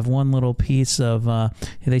have one little piece of,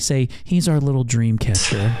 they say, he's our little dream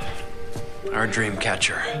catcher. Our dream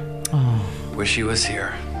catcher. Oh. Wish he was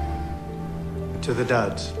here. To the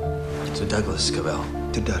Duds. To Douglas Cavell.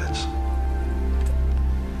 To Duddits.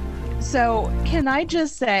 So, can I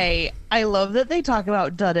just say, I love that they talk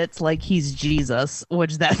about Duddits like he's Jesus,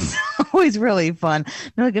 which that's always really fun.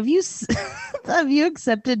 They're like, have you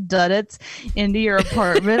accepted Duddits into your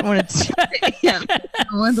apartment when it's 2 a.m.?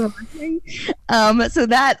 So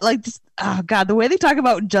that, like, just, oh God, the way they talk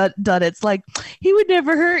about Duddits, like, he would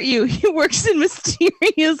never hurt you. He works in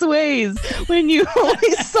mysterious ways. When you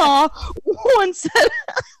only saw one set,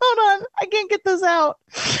 hold on, I can't get this out.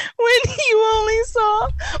 When you only saw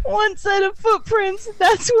one set of footprints,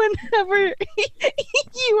 that's whenever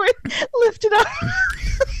you were lifted up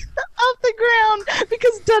off the ground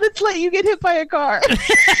because Duddits let you get hit by a car.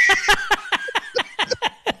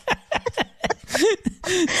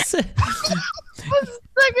 Second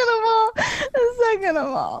of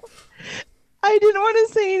all, I didn't want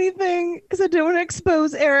to say anything because I didn't want to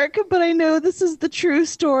expose Eric, but I know this is the true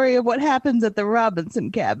story of what happens at the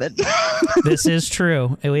Robinson cabin. This is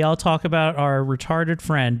true. And we all talk about our retarded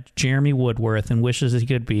friend, Jeremy Woodworth, and wishes he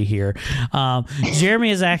could be here.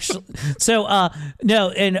 Jeremy is actually... So,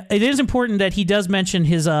 no, and it is important that he does mention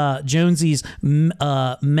his Jonesy's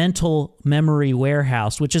mental memory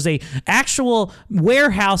warehouse, which is a actual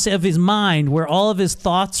warehouse of his mind where all of his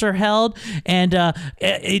thoughts are held. And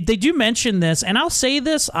they do mention this. And I'll say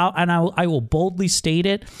this, I will boldly state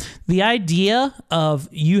it. The idea of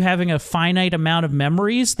you having a finite amount of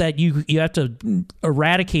memories that you have to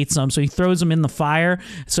eradicate some, so he throws them in the fire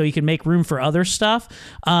so he can make room for other stuff.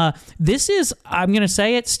 This is, I'm going to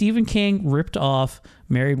say it, Stephen King ripped off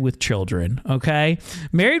Married with Children, okay?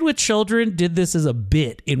 Married with Children did this as a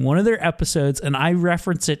bit in one of their episodes, and I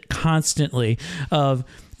reference it constantly of...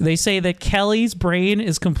 They say that Kelly's brain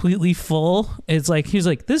is completely full. It's like, he's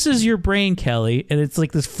like, this is your brain, Kelly. And it's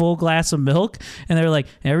like this full glass of milk. And they're like,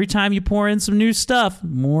 every time you pour in some new stuff,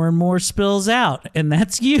 more and more spills out. And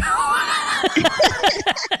that's you.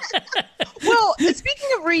 Well, speaking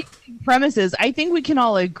of premises, I think we can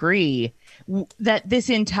all agree that this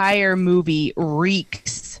entire movie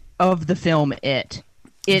reeks of the film It.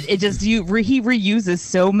 It just he reuses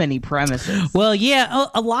so many premises. Well, yeah,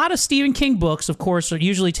 a lot of Stephen King books, of course,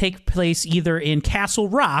 usually take place either in Castle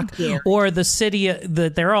Rock or the city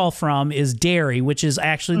that they're all from is Derry, which is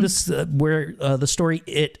actually where the story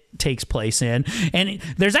It takes place in. And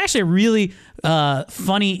there's actually a really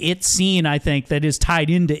funny It scene, I think, that is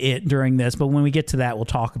tied into It during this. But when we get to that, we'll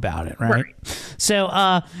talk about it, right?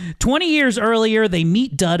 So 20 years earlier, they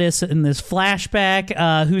meet Duddits in this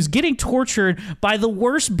flashback who's getting tortured by the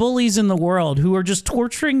worst bullies in the world who are just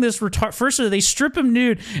torturing this retard. First, they strip him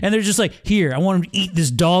nude and they're just like, here, I want him to eat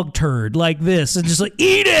this dog turd like this. And just like,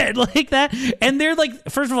 eat it like that. And they're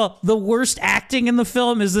like, first of all, the worst acting in the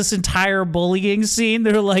film is this entire bullying scene.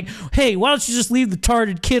 They're like, like, hey, why don't you just leave the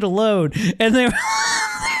retarded kid alone? And they're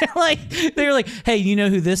like, hey, you know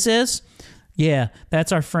who this is? Yeah,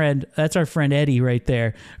 that's our friend. That's our friend Eddie right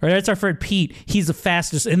there. Or that's our friend Pete. He's the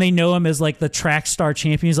fastest. And they know him as like the track star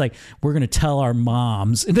champion. He's like, we're going to tell our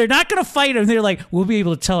moms. And they're not going to fight him. They're like, we'll be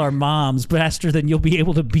able to tell our moms faster than you'll be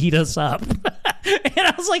able to beat us up. And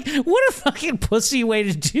I was like, what a fucking pussy way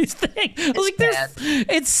to do things. I was like,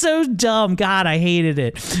 it's so dumb. God, I hated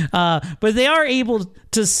it. But they are able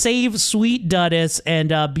to save Sweet Duddus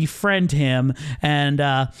and befriend him. And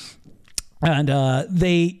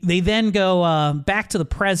they then go back to the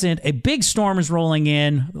present. A big storm is rolling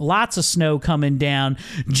in, lots of snow coming down.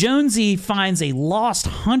 Jonesy finds a lost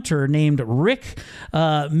hunter named Rick.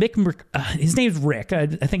 His name's Rick. I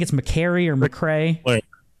think it's McCary or McCrae.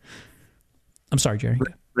 I'm sorry, Jerry.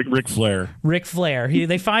 Rick Flair. Rick Flair.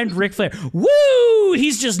 They find Rick Flair. Woo!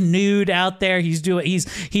 He's just nude out there.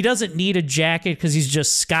 He doesn't need a jacket because he's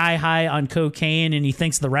just sky high on cocaine, and he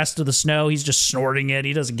thinks the rest of the snow, he's just snorting it.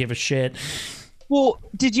 He doesn't give a shit. Well,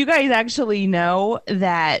 did you guys actually know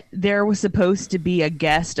that there was supposed to be a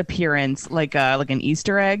guest appearance, like an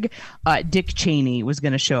Easter egg? Dick Cheney was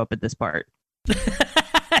going to show up at this part.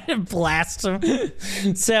 Blast him.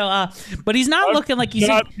 So, but he's not looking like he's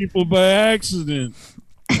shot people by accident.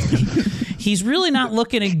 He's really not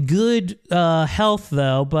looking at good health,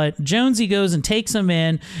 though. But Jonesy goes and takes him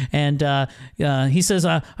in, and he says,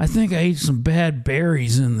 I think I ate some bad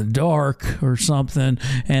berries in the dark or something.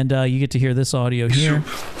 And you get to hear this audio here.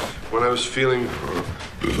 When I was feeling...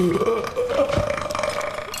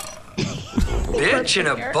 Bitch in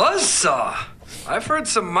a buzzsaw. I've heard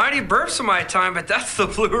some mighty burps in my time, but that's the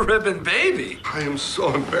Blue Ribbon Baby. I am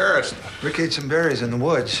so embarrassed. Rick ate some berries in the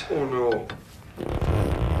woods. Oh, no.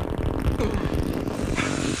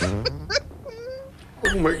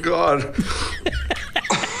 Oh, my God.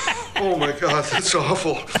 Oh, my God, that's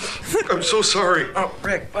awful. I'm so sorry. Oh,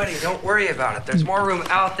 Rick, buddy, don't worry about it. There's more room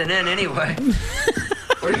out than in anyway.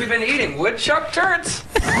 What have you been eating? Woodchuck turds?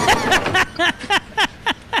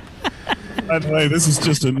 By the way, this is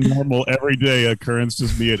just a normal, everyday occurrence,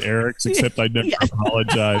 just me at Eric's, except I never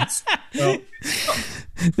apologize. No.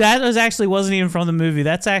 That wasn't even from the movie.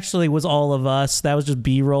 That's actually was all of us. That was just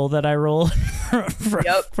B-roll that I rolled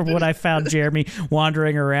from what I found Jeremy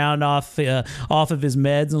wandering around off of his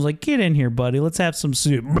meds. And I was like, get in here, buddy. Let's have some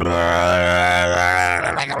soup.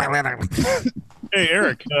 Hey,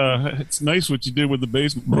 Eric, it's nice what you did with the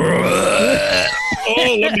basement.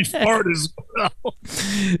 Oh, let me fart as well.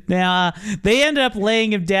 Now, they end up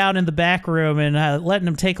laying him down in the back room and letting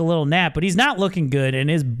him take a little nap, but he's not looking good, and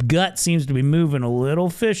his gut seems to be moving a little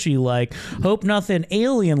fishy-like. Hope nothing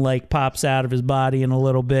alien-like pops out of his body in a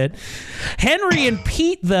little bit. Henry and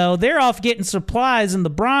Pete, though, they're off getting supplies in the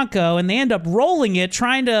Bronco, and they end up rolling it,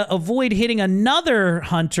 trying to avoid hitting another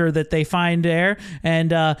hunter that they find there,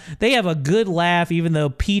 and they have a good laugh, even though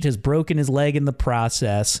Pete has broken his leg in the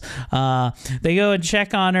process. They go and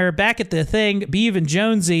check on her. Back at the thing, Beav and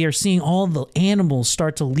Jonesy are seeing all the animals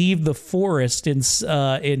start to leave the forest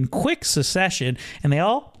in quick succession, and they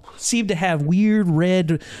all seem to have weird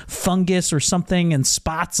red fungus or something and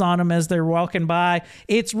spots on them as they're walking by.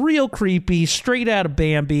 It's real creepy, straight out of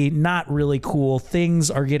Bambi, not really cool.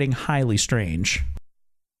 Things are getting highly strange.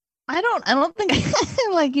 I don't think I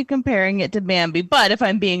like you comparing it to Bambi, but if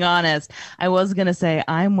I'm being honest, I was going to say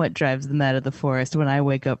I'm what drives them out of the forest when I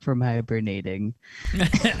wake up from hibernating.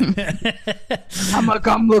 I'm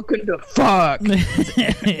looking to fuck.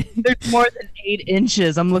 There's more than 8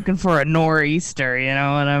 inches. I'm looking for a nor'easter, you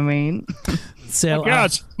know what I mean? So, oh God,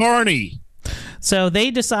 it's Barney. So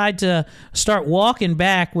they decide to start walking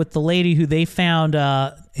back with the lady who they found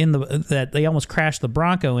that they almost crashed the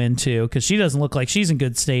Bronco into, because she doesn't look like she's in a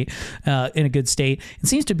good state. It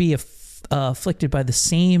seems to be afflicted by the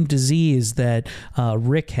same disease that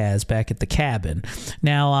Rick has back at the cabin.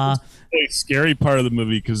 Now, a scary part of the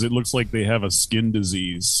movie because it looks like they have a skin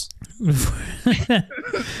disease. The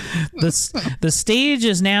stage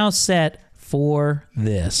is now set for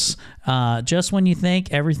this. Just when you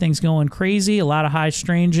think everything's going crazy, a lot of high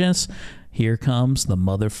strangeness, here comes the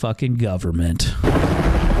motherfucking government.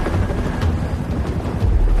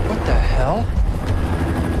 What the hell?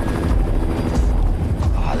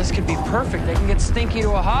 Oh, this could be perfect. They can get Stinky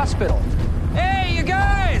to a hospital. Hey, you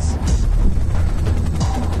guys!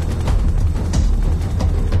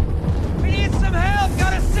 We need some help!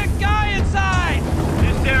 Got a sick guy inside!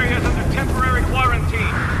 This area is under temporary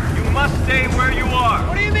quarantine. You must stay where you are.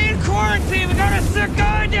 What do you mean quarantine? We got a sick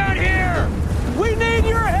guy down here! We need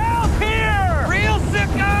your help here! Real sick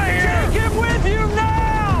guy here! Take him with you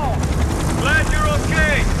now! Glad you're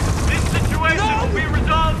okay. This situation will be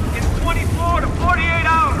resolved in 24 to 48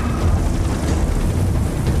 hours.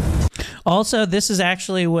 Also, this is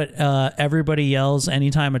actually what everybody yells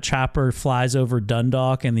anytime a chopper flies over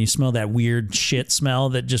Dundalk, and you smell that weird shit smell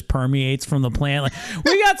that just permeates from the plant. Like,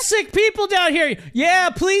 we got sick people down here. Yeah,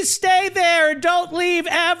 please stay there and don't leave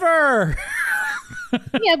ever.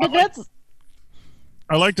 Yeah, but that's...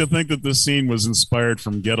 I like to think that this scene was inspired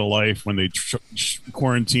from Get a Life when they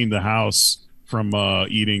quarantined the house from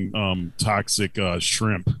eating toxic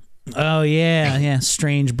shrimp. Oh, yeah.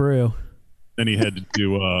 Strange brew. Then he had to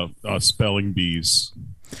do spelling bees.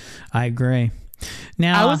 I agree.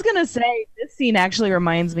 Now, I was going to say, this scene actually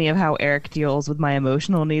reminds me of how Eric deals with my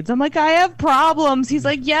emotional needs. I'm like, I have problems. He's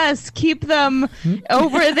like, yes, keep them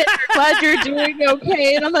over there. Glad you're doing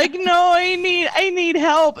okay. And I'm like, no, I need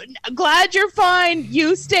help. Glad you're fine.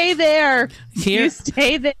 You stay there. Here, you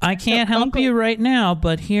stay there. I can't help you right now,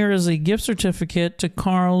 but here is a gift certificate to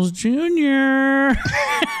Carl's Jr. And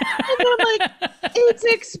I'm like, it's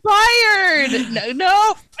expired.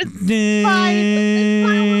 No, it's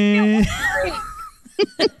fine.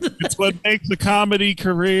 It's what makes a comedy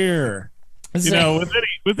career. You know,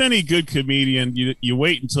 with any good comedian, you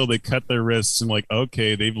wait until they cut their wrists and like,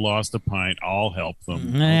 okay, they've lost a pint, I'll help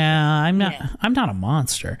them. Yeah, I'm not a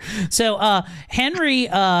monster. So Henry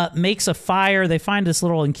makes a fire. They find this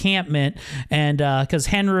little encampment, and because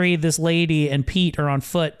Henry, this lady, and Pete are on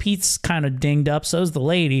foot. Pete's kind of dinged up, so's the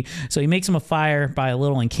lady. So he makes him a fire by a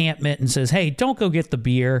little encampment and says, hey, don't go get the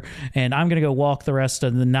beer, and I'm gonna go walk the rest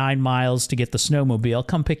of the 9 miles to get the snowmobile.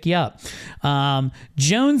 Come pick you up.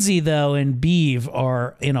 Jonesy, though, and Beeve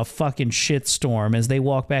are in a fucking shitstorm as they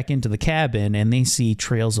walk back into the cabin, and they see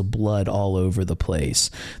trails of blood all over the place.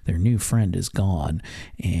 Their new friend is gone,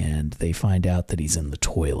 and they find out that he's in the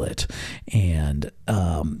toilet. And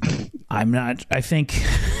I think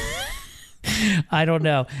I don't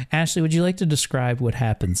know. Ashley, would you like to describe what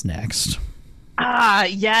happens next?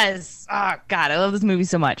 Yes. God, I love this movie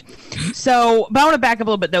so much. So, but I want to back up a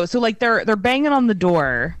little bit though. So like they're banging on the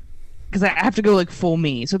door, because I have to go like full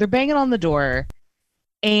me. So they're banging on the door,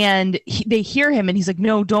 and they hear him, and he's like,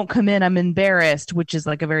 no, don't come in, I'm embarrassed, which is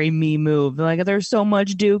like a very me move. They're like, there's so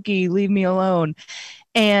much dookie, leave me alone.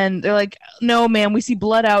 And they're like, no, man, we see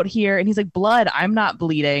blood out here. And he's like, blood? I'm not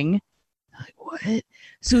bleeding. I'm like, what?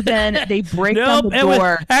 So then they break down the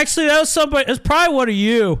door. Actually, that was somebody. It's probably one of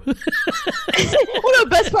you. Well, no,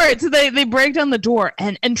 best part. So they break down the door,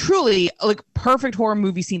 and truly, like, perfect horror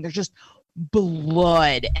movie scene. There's just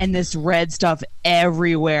blood and this red stuff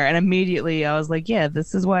everywhere, and immediately I was like, yeah,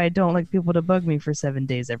 this is why I don't like people to bug me for 7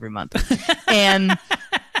 days every month. And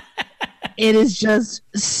it is just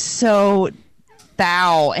so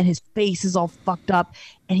foul, and his face is all fucked up,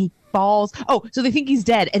 and he falls. Oh, so they think he's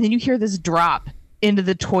dead, and then you hear this drop into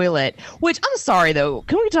the toilet, which, I'm sorry though,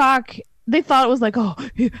 can we talk? They thought it was like, oh,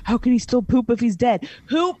 how can he still poop if he's dead?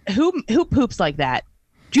 Who poops like that?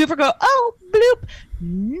 Do you ever go, oh, bloop?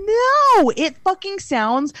 No, it fucking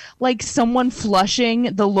sounds like someone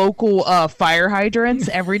flushing the local fire hydrants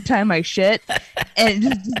every time I shit, and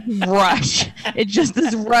it's just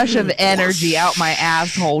this rush of energy out my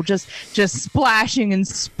asshole, just splashing and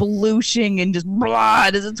splooshing and just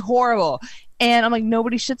blood. It's horrible. And I'm like,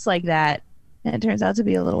 nobody shits like that. And it turns out to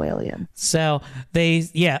be a little alien. So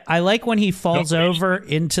I like when he falls over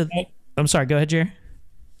into. I'm sorry, go ahead, Jerry.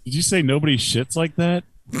 Did you say nobody shits like that?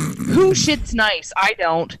 Who shits nice? I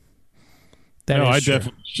don't. I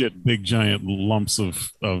definitely shit big giant lumps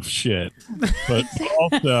of shit. But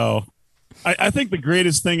also, I think the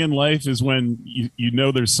greatest thing in life is when you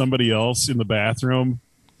know there's somebody else in the bathroom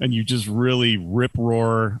and you just really rip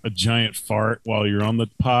roar a giant fart while you're on the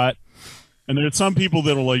pot. And there's some people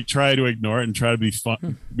that'll like try to ignore it and try to be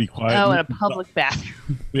quiet. Oh, in a public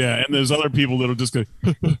bathroom. Yeah, and there's other people that'll just go.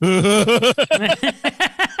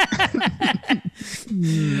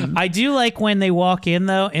 I do like when they walk in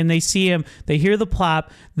though, and they see him. They hear the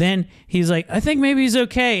plop. Then he's like, I think maybe he's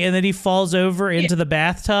okay. And then he falls over into the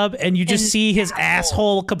bathtub, and you just see his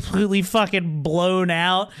asshole completely fucking blown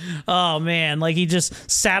out. Oh man, like he just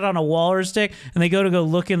sat on a Walrus stick. And they go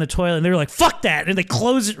look in the toilet, and they're like, fuck that, and they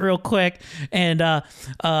close it real quick. And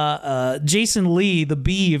Jason Lee, the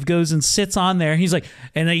Beeve, goes and sits on there. He's like,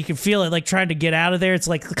 and then you can feel it like trying to get out of there. It's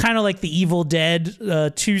like kind of like the Evil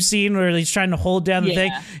Dead 2 scene where he's trying to hold down the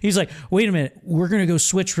thing. He's like, wait a minute, we're gonna go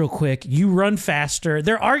switch real quick. You run faster.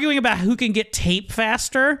 They're arguing about who can get tape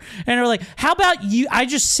faster, and they're like, how about you? I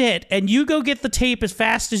just sit and you go get the tape as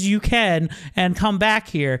fast as you can and come back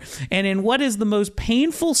here. And in what is the most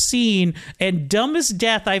painful scene and dumbest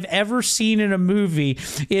death I've ever seen in a movie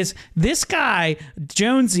is this guy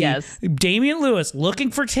Jonesy, Damian Lewis,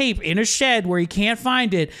 looking for tape in a shed where he can't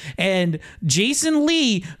find it, and Jason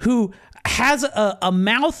Lee, who has a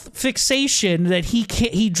mouth fixation that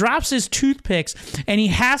he drops his toothpicks, and he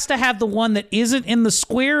has to have the one that isn't in the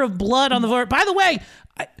square of blood on the floor. By the way,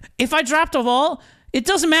 if I dropped a ball, it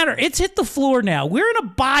doesn't matter. It's hit the floor now. We're in a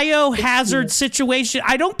biohazard situation.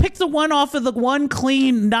 I don't pick the one off of the one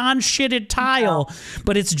clean, non-shitted tile,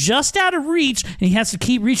 but it's just out of reach, and he has to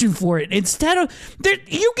keep reaching for it. Instead of,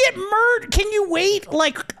 you get murdered. Can you wait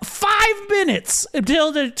like 5 minutes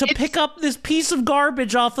until to pick up this piece of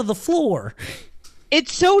garbage off of the floor?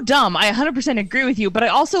 It's so dumb. I 100% agree with you, but I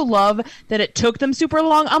also love that it took them super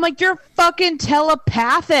long. I'm like, you're fucking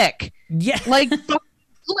telepathic. Yeah. Like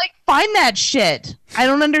find that shit. I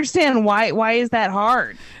don't understand why is that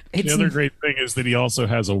hard? The other great thing is that he also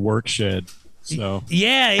has a work shed. So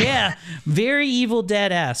yeah, very Evil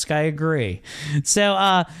Dead-esque. I agree.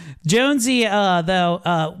 So Jonesy,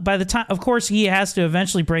 though, by the time, of course, he has to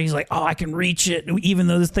eventually break. He's like, oh, I can reach it, even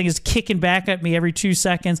though this thing is kicking back at me every 2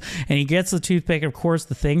 seconds. And he gets the toothpick. Of course,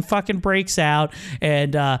 the thing fucking breaks out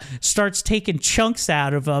and starts taking chunks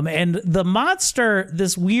out of him. And the monster,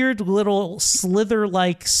 this weird little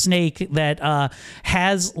slither-like snake that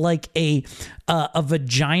has like a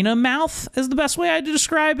vagina mouth is the best way I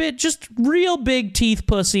describe it. Just real big teeth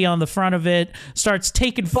pussy on the front of it, starts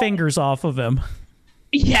taking fingers off of him.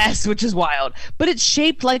 Yes, which is wild. But it's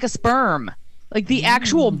shaped like a sperm. Like the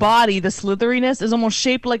actual body, the slitheriness is almost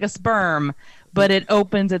shaped like a sperm, but it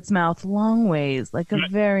opens its mouth long ways, like a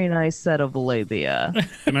very nice set of labia.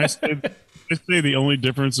 Can I say the only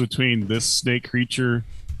difference between this snake creature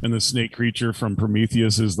and the snake creature from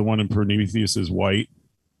Prometheus is the one in Prometheus is white?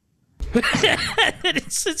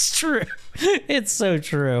 It's true. It's so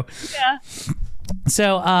true. Yeah.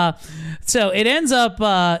 So it ends up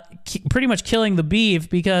pretty much killing the beef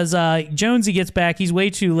because Jonesy gets back. He's way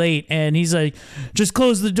too late, and he's like, just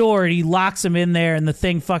close the door, and he locks him in there, and the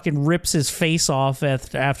thing fucking rips his face off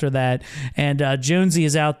after that. And Jonesy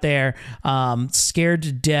is out there scared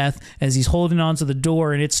to death as he's holding onto the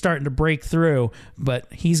door, and it's starting to break through.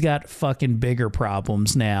 But he's got fucking bigger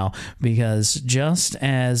problems now because just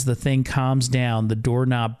as the thing calms down, the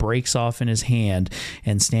doorknob breaks off in his hand,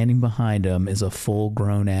 and standing behind him is a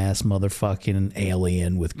full-grown ass motherfucking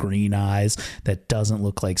alien with green eyes that doesn't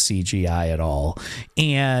look like CGI at all.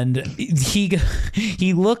 And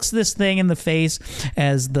he looks this thing in the face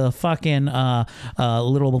as the fucking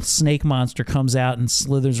little snake monster comes out and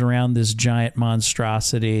slithers around this giant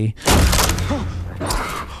monstrosity.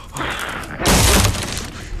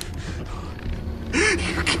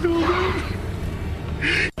 You killed me.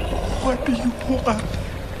 What do you want?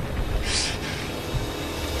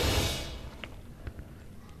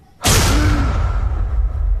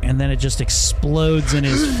 And then it just explodes in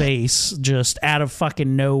his face, just out of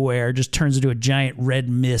fucking nowhere. Just turns into a giant red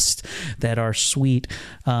mist that our sweet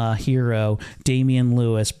hero, Damian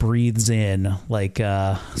Lewis, breathes in like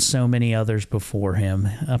so many others before him,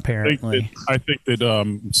 apparently. I think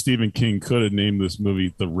that Stephen King could have named this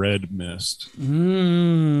movie The Red Mist.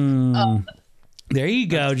 There you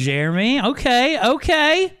go, Jeremy.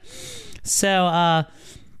 Okay. So,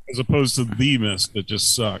 as opposed to The Mist that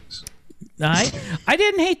just sucks. I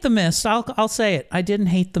didn't hate The Mist. I'll say it. I didn't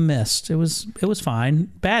hate The Mist. It was fine.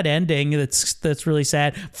 Bad ending. That's really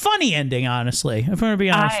sad. Funny ending, honestly. If I'm going to be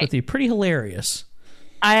honest with you, pretty hilarious.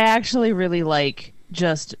 I actually really like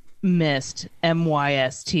just Myst,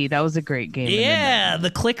 MYST. That was a great game. Yeah, the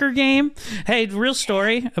clicker game. Hey, real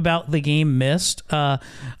story about the game Myst. I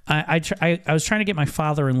was trying to get my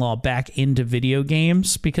father-in-law back into video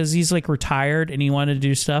games because he's like retired and he wanted to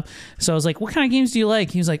do stuff. So I was like, "What kind of games do you like?"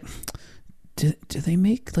 He was like, Do they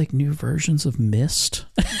make like new versions of Myst?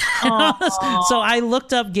 So I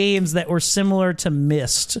looked up games that were similar to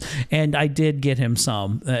Myst, and I did get him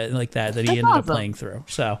some like that he ended up playing through.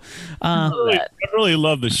 So I really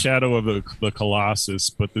love the Shadow of the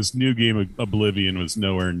Colossus, but this new game Oblivion was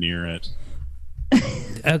nowhere near it.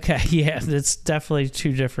 Okay, yeah, it's definitely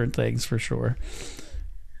two different things for sure.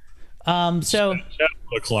 So Shadow of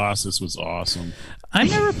the Colossus was awesome. I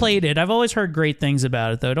never played it. I've always heard great things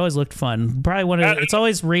about it, though. It always looked fun. Probably it's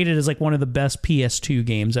always rated as like one of the best PS2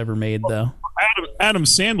 games ever made, though. Adam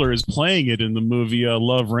Sandler is playing it in the movie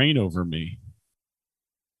Love Reign Over Me.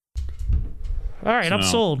 All right, I'm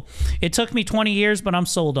sold. It took me 20 years, but I'm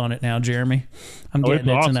sold on it now, Jeremy. I'm getting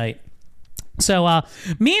it tonight. So,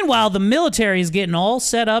 meanwhile, the military is getting all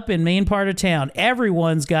set up in main part of town.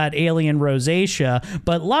 Everyone's got alien rosacea,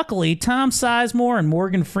 but luckily, Tom Sizemore and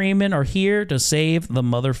Morgan Freeman are here to save the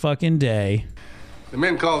motherfucking day. The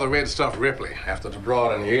men call the red stuff Ripley, after the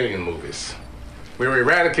broad in the alien movies. We're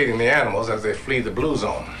eradicating the animals as they flee the blue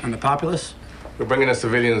zone. And the populace? We're bringing the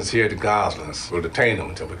civilians here to Goslings. We'll detain them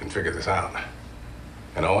until we can figure this out.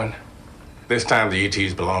 And Owen, This time the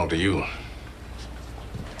ETs belong to you.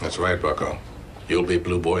 That's right, Bucko. You'll be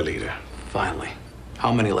Blue Boy leader. Finally.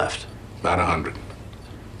 How many left? About 100.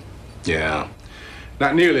 Yeah.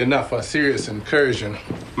 Not nearly enough for a serious incursion.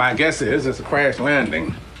 My guess is it's a crash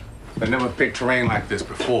landing. They never picked terrain like this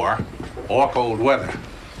before, or cold weather.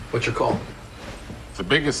 What's your call? The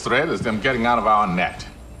biggest threat is them getting out of our net.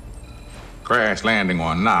 Crash landing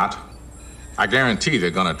or not, I guarantee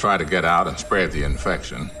they're gonna try to get out and spread the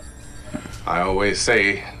infection. I always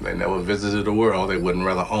say they never visited a world they wouldn't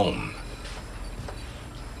rather own.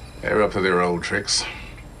 They're up to their old tricks,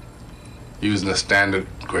 using the standard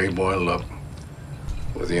gray boy look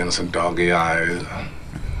with the innocent doggy eyes,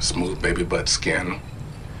 smooth baby butt skin.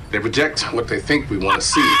 They project what they think we want to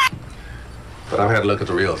see. But I've had a look at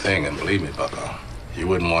the real thing, and believe me, Bucko, you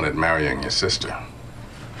wouldn't want it marrying your sister.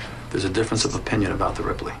 There's a difference of opinion about the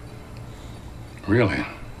Ripley. Really?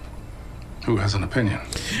 Who has an opinion?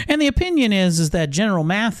 And the opinion is that General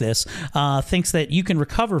Mathis thinks that you can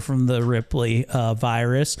recover from the Ripley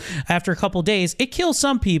virus after a couple days. It kills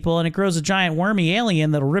some people and it grows a giant wormy alien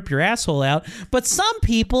that'll rip your asshole out. But some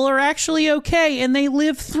people are actually okay and they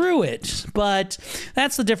live through it. But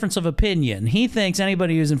that's the difference of opinion. He thinks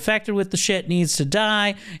anybody who's infected with the shit needs to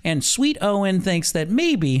die. And Sweet Owen thinks that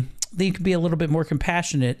maybe they could be a little bit more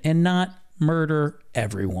compassionate and not murder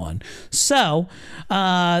everyone. So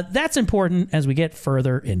that's important as we get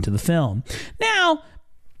further into the film. Now,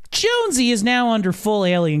 Jonesy is now under full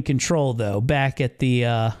alien control, though. Back at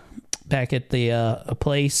the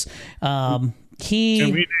place, Can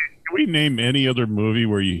we name any other movie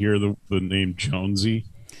where you hear the name Jonesy?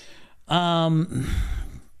 Dr.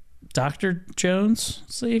 Jones.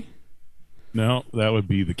 See. No, that would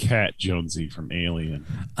be the cat Jonesy from Alien.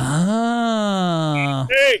 Ah.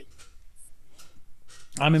 Hey.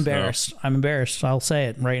 I'm embarrassed. I'll say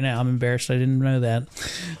it right now. I'm embarrassed. I didn't know that.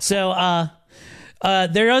 So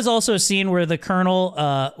there is also a scene where the Colonel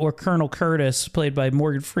or Colonel Curtis, played by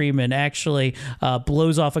Morgan Freeman, actually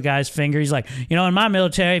blows off a guy's finger. He's like, in my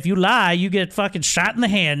military, if you lie, you get fucking shot in the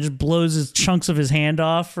hand. Just blows his chunks of his hand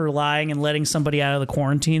off for lying and letting somebody out of the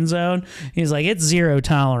quarantine zone. He's like, it's zero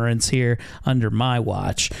tolerance here under my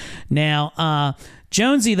watch. Now,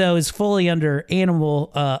 Jonesy, though, is fully under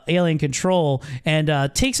alien control and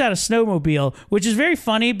takes out a snowmobile, which is very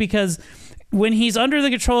funny because when he's under the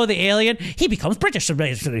control of the alien, he becomes British.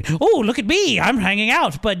 Oh, look at me, I'm hanging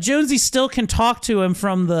out. But Jonesy still can talk to him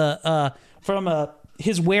from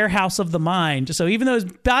his warehouse of the mind. So even though his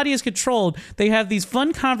body is controlled, they have these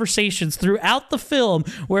fun conversations throughout the film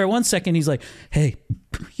where 1 second he's like, hey,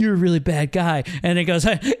 you're a really bad guy. And it goes,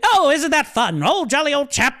 oh, isn't that fun? Oh, jolly old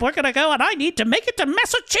chap, we're going to go and I need to make it to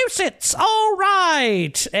Massachusetts. All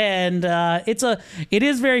right. And it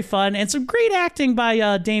is very fun and some great acting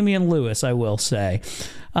by Damian Lewis, I will say.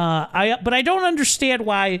 But I don't understand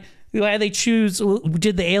why they choose.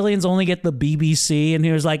 Did the aliens only get the BBC? And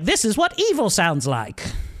he was like, this is what evil sounds like.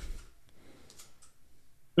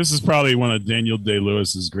 This is probably one of Daniel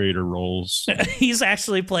Day-Lewis's greater roles. He's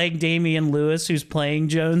actually playing Damian Lewis, who's playing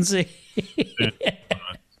Jonesy.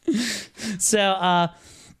 So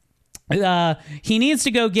he needs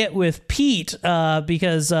to go get with Pete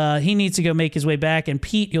because he needs to go make his way back. And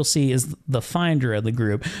Pete, you'll see, is the finder of the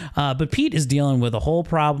group. But Pete is dealing with a whole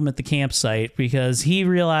problem at the campsite because he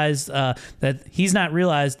realized that he's not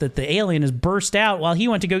realized that the alien has burst out while he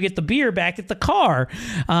went to go get the beer back at the car.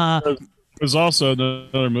 There's also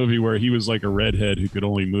another movie where he was like a redhead who could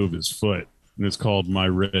only move his foot. And it's called My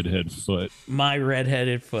Redhead Foot. My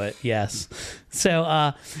Redheaded Foot, yes.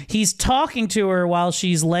 So he's talking to her while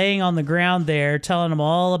she's laying on the ground there, telling him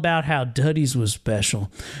all about how Duddy's was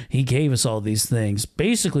special. He gave us all these things.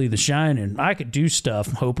 Basically, The Shining. I could do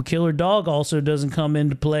stuff. Hope a killer dog also doesn't come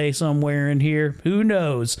into play somewhere in here. Who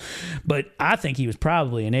knows? But I think he was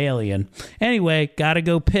probably an alien. Anyway, gotta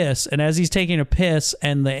go piss. And as he's taking a piss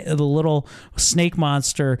and the little snake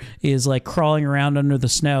monster is like crawling around under the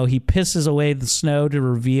snow, he pisses away the snow to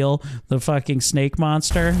reveal the fucking snake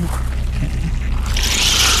monster.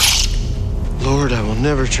 Lord, I will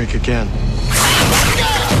never drink again.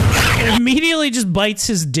 Immediately just bites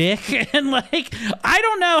his dick. And like, I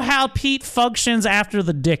don't know how Pete functions after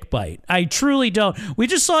the dick bite. I truly don't. We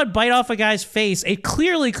just saw it bite off a guy's face. It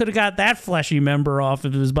clearly could have got that fleshy member off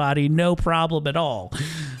of his body, no problem at all.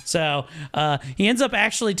 So he ends up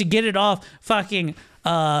actually, to get it off, fucking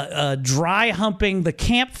dry humping the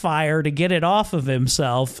campfire to get it off of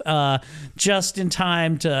himself, just in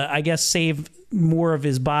time to, I guess, save more of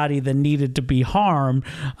his body than needed to be harmed,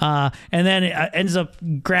 and then it ends up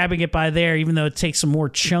grabbing it by there, even though it takes some more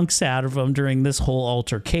chunks out of him during this whole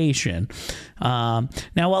altercation. Now,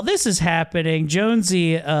 while this is happening,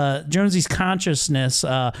 Jonesy's consciousness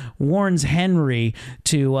warns Henry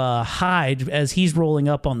to hide as he's rolling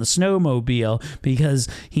up on the snowmobile, because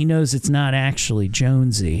he knows it's not actually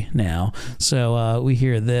Jonesy now. So we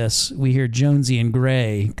hear this. We hear Jonesy and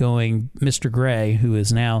Gray going, Mr. Gray, who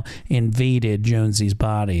has now invaded Jonesy's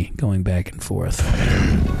body, going back and forth.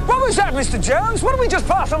 What was that, Mr. Jones? What did we just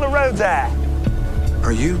pass on the road there?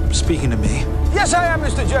 Are you speaking to me? Yes, I am,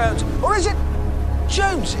 Mr. Jones. Or is it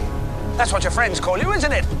Jonesy? That's what your friends call you,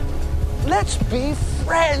 isn't it? Let's be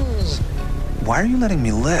friends. Why are you letting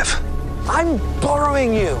me live? I'm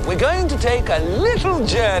borrowing you. We're going to take a little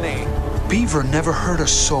journey. Beaver never hurt a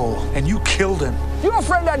soul, and you killed him. Your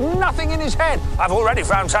friend had nothing in his head. I've already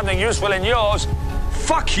found something useful in yours.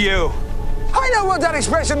 Fuck you. I know what that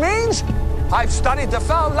expression means. I've studied the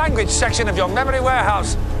foul language section of your memory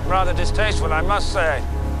warehouse. Rather distasteful, I must say.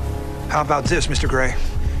 How about this, Mr. Gray?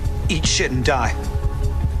 Eat shit and die.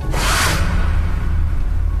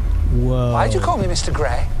 Whoa. Why'd you call me Mr.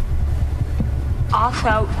 Gray?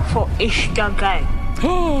 Also for Easter Gay.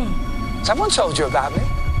 Someone told you about me?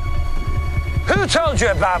 Who told you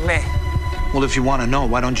about me? Well, if you want to know,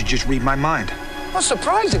 why don't you just read my mind? Well,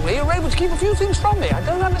 surprisingly, you're able to keep a few things from me. I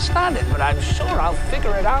don't understand it, but I'm sure I'll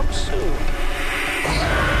figure it out soon.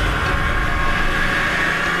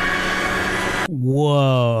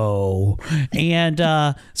 Whoa. And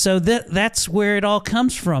so that's where it all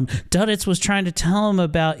comes from. Duddits was trying to tell him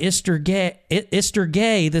about Easter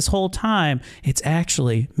Gay this whole time. It's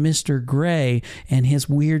actually Mr. Gray and his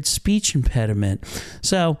weird speech impediment.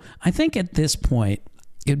 So I think at this point,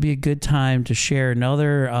 it'd be a good time to share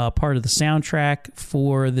another part of the soundtrack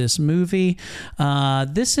for this movie.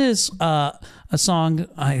 This is a song,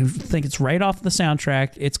 I think it's right off the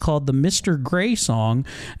soundtrack. It's called the Mr. Gray song,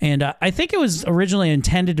 and I think it was originally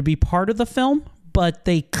intended to be part of the film, but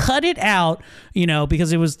they cut it out,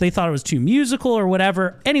 because they thought it was too musical or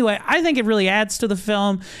whatever. Anyway, I think it really adds to the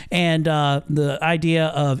film, and the idea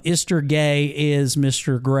of Easter Gay is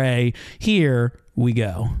Mr. Gray. Here we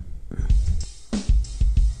go.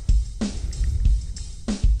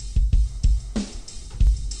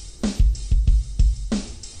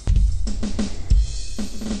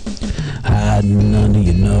 Hiding under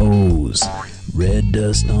your nose, red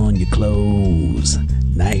dust on your clothes,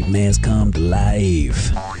 nightmares come to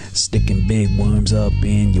life, sticking big worms up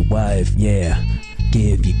in your wife, yeah,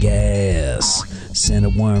 give you gas, send a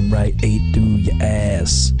worm right 8 through your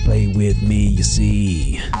ass, play with me, you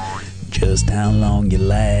see, just how long you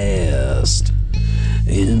last,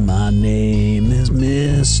 and my name is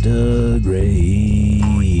Mr.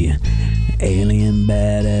 Gray, alien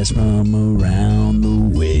badass from around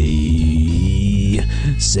the way.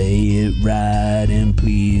 Say it right and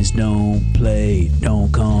please don't play.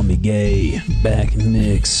 Don't call me gay. Back in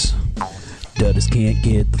Nix, Duddits can't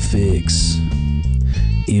get the fix.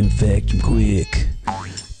 Infect him quick.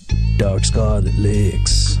 Dark scarlet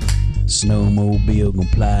licks. Snowmobile gon'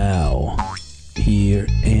 plow. Here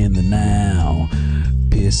and the now.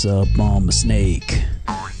 Piss up on my snake.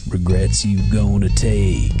 Regrets you gonna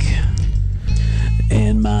take.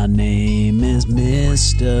 And my name is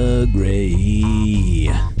Mr. Gray,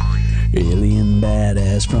 alien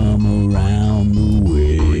badass from around the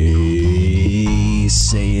way.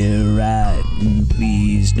 Say it right and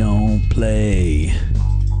please don't play.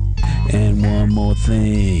 And one more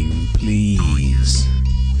thing, please,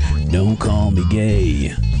 don't call me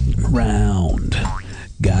gay. Round,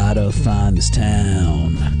 gotta find this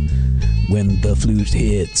town. When the flute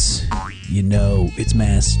hits, you know it's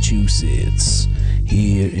Massachusetts.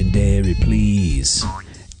 Here in Derry, please.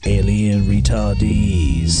 Alien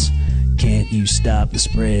retardees. Can't you stop the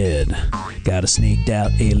spread? Got a snaked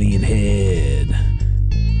out alien head.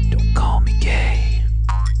 Don't call me gay.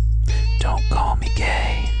 Don't call me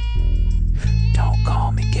gay. Don't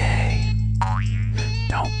call me gay.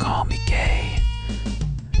 Don't call me gay.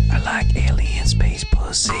 I like alien space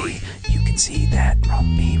pussy. You can see that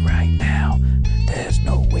from me right now. There's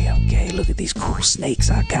no way I'm gay. Look at these cool snakes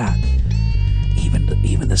I got.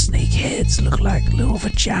 Even the snake heads look like little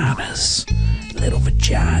vaginas. Little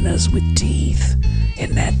vaginas with teeth.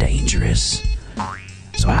 Isn't that dangerous?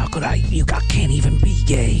 So how could I can't even be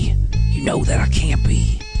gay. You know that I can't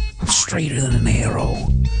be. I'm straighter than an arrow.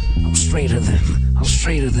 I'm straighter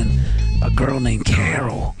than a girl named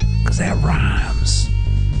Carol. 'Cause that rhymes.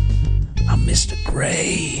 I'm Mr.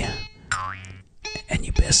 Gray. And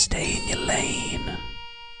you best stay in your lane.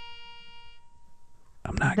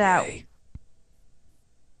 I'm not gay.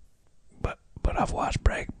 But I've watched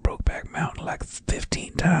Brokeback Mountain like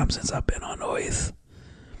 15 times since I've been on Earth.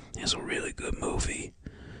 It's a really good movie,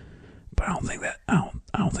 but I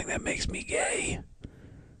don't think that makes me gay.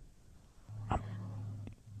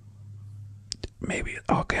 Maybe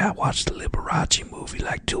I watched the Liberace movie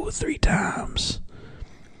like 2 or 3 times,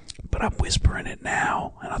 but I'm whispering it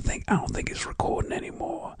now, and I don't think it's recording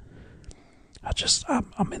anymore.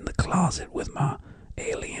 I'm in the closet with my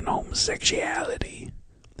alien homosexuality,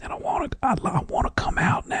 and I want to come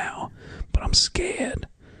out now, but I'm scared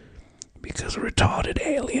because a retarded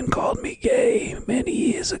alien called me gay many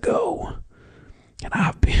years ago, and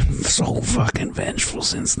I've been so fucking vengeful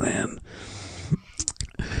since then.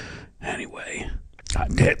 Anyway,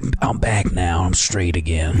 I'm back now. I'm straight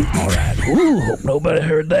again. All right. Ooh, hope nobody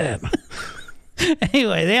heard that.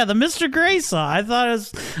 Anyway, yeah, the Mr. Gray song. I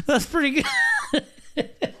thought that's pretty good.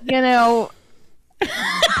 You know,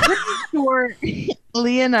 pretty sure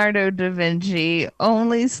Leonardo da Vinci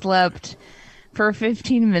only slept for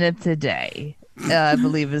 15 minutes a day, I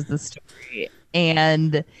believe is the story.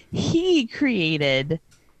 And he created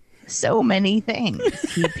so many things.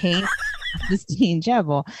 He painted the Sistine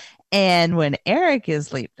Chapel. And when Eric is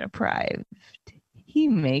sleep deprived, he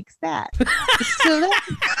makes that. So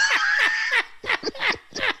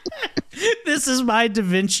this is my Da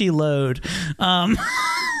Vinci load.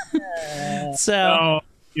 So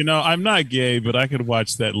I'm not gay, but I could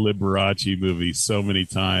watch that Liberace movie so many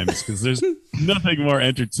times because there's nothing more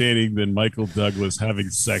entertaining than Michael Douglas having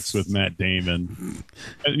sex with Matt Damon.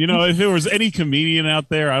 If there was any comedian out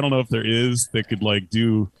there, I don't know if there is, that could like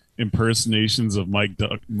do impersonations of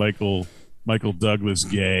Michael Douglas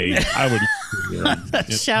gay, I would.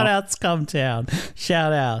 Shout outs come down.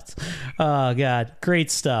 Shout outs. Oh God,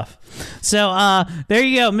 great stuff. So there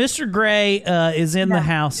you go. Mr. Gray is in the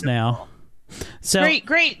house now. So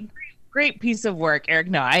great piece of work, Eric.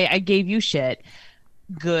 No, I gave you shit.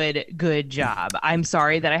 Good job. I'm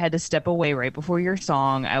sorry that I had to step away right before your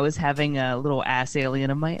song. I was having a little ass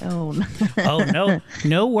alien of my own. Oh,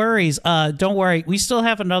 no worries. Don't worry. We still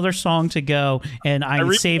have another song to go, and I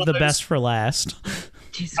saved the best for last.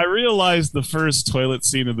 I realized the first toilet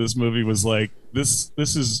scene of this movie was like, this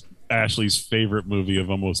is Ashley's favorite movie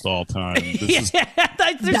of almost all time. That's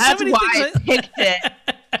why I picked it.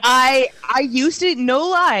 I used to, no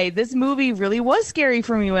lie, this movie really was scary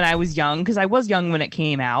for me when I was young, because I was young when it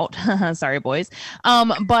came out. Sorry, boys.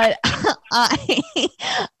 But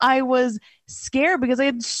I was scared because I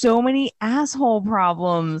had so many asshole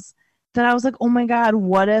problems that I was like, oh my God,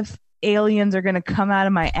 what if aliens are going to come out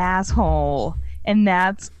of my asshole? And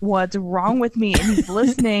that's what's wrong with me. And he's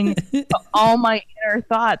listening to all my inner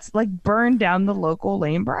thoughts, like burn down the local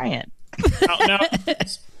Lane Bryant. Now,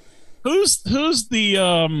 who's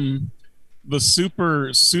the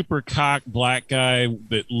super cock black guy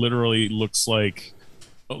that literally looks like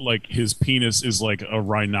his penis is like a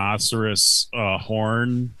rhinoceros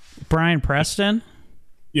horn? Brian Preston?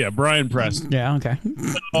 Yeah, Brian Preston. Yeah, okay.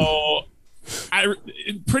 So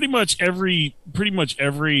pretty much every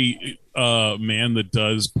man that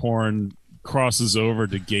does porn crosses over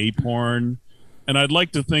to gay porn. And I'd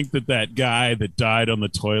like to think that guy that died on the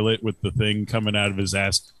toilet with the thing coming out of his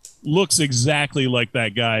ass looks exactly like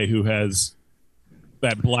that guy who has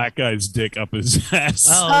that black guy's dick up his ass.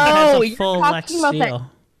 Oh, you're talking about that.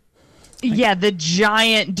 Yeah, the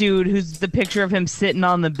giant dude who's the picture of him sitting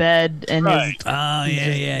on the bed and right.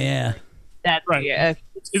 Yeah. That's right. Yeah.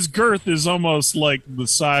 His girth is almost like the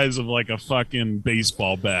size of like a fucking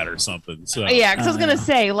baseball bat or something. So yeah, because I was gonna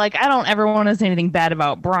say, like, I don't ever want to say anything bad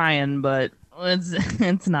about Brian, but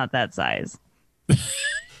it's not that size.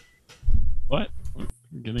 What?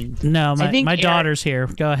 No, my daughter's here.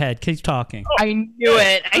 Go ahead, keep talking. I knew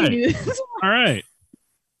it. I knew. All right.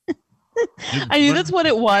 I knew that's what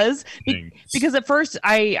it was because at first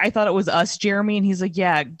I thought it was us, Jeremy, and he's like,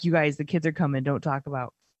 "Yeah, you guys, the kids are coming. Don't talk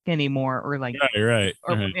about anymore." Or like, right.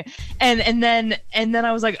 And then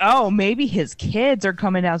I was like, "Oh, maybe his kids are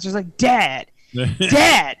coming out." So he's like, "Dad,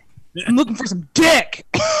 I'm looking for some dick."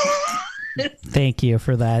 Thank you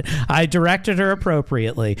for that. I directed her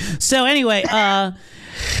appropriately. So anyway,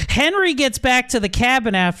 Henry gets back to the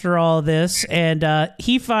cabin after all this, and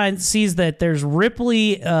he sees that there's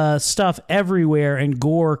Ripley stuff everywhere and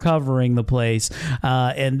gore covering the place.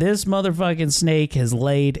 And this motherfucking snake has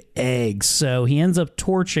laid eggs, so he ends up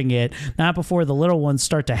torching it. Not before the little ones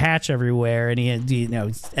start to hatch everywhere, and he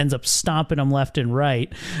ends up stomping them left and right.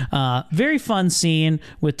 Very fun scene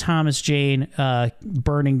with Thomas Jane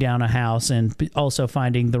burning down a house and also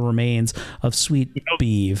finding the remains of Sweet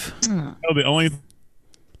Beeve. The only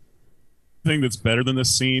thing that's better than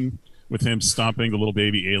this scene with him stomping the little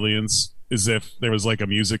baby aliens as if there was like a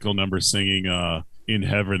musical number singing "In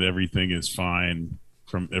Heaven Everything Is Fine"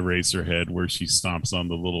 from Eraserhead, where she stomps on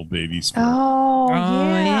the little baby squirrel. Oh,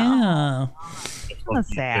 yeah.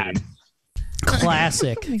 That's sad.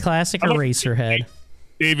 Classic Eraserhead.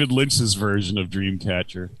 David Lynch's version of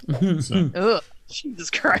Dreamcatcher. So. Ugh, Jesus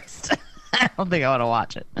Christ. I don't think I want to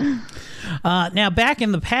watch it. Now, back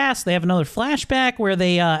in the past, they have another flashback where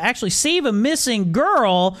they actually save a missing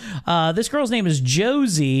girl. This girl's name is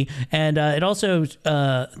Josie, and it also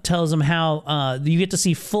tells them how you get to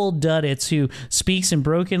see full Duddits, who speaks in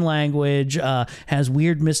broken language, has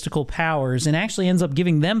weird mystical powers, and actually ends up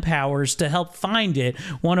giving them powers to help find it.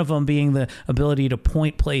 One of them being the ability to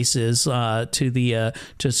point places to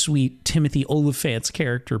sweet Timothy Oliphant's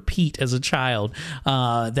character Pete as a child,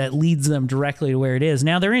 that leads them directly to where it is.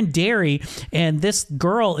 Now they're in Derry, and this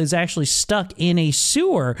girl is actually stuck in a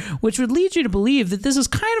sewer, which would lead you to believe that this is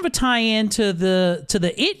kind of a tie-in to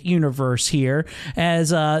the It universe here,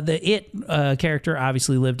 as the It character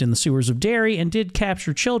obviously lived in the sewers of Derry and did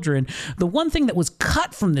capture children. The one thing that was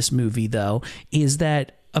cut from this movie, though, is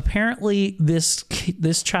that apparently this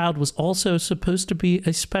child was also supposed to be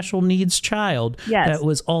a special needs child that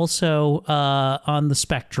was also on the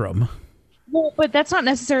spectrum. Well, but that's not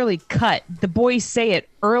necessarily cut. The boys say it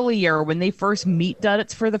earlier when they first meet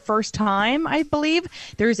Duddits for the first time, I believe.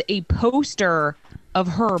 There's a poster of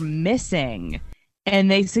her missing.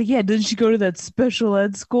 And they say, yeah, didn't she go to that special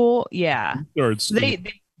ed school? Yeah. They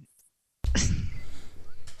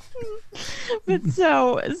but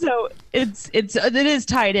so it is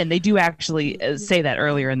tied in. They do actually say that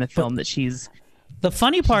earlier in the film that she's. The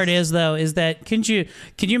funny part is, though, is that can you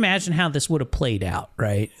imagine how this would have played out,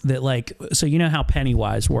 right? That, like, so you know how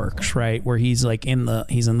Pennywise works, right? Where he's like in the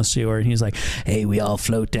sewer and he's like, hey, we all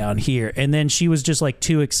float down here. And then she was just like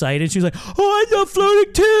too excited. She was like, oh, I love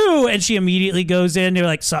floating too. And she immediately goes in. They're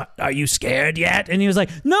like, so, are you scared yet? And he was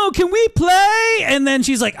like, no, can we play? And then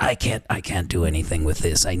she's like, I can't do anything with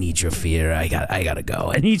this. I need your fear. I gotta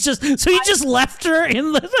go. And he just left her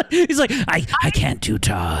in the. He's like, I can't do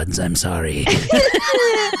Todd's. I'm sorry.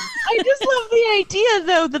 I just love the idea,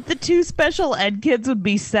 though, that the two special ed kids would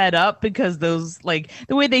be set up, because those, like,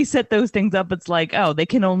 the way they set those things up, it's like, oh, they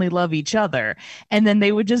can only love each other. And then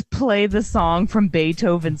they would just play the song from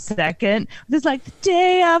Beethoven's Second. It's like, the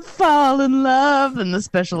day I fall in love. And the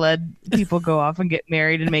special ed people go off and get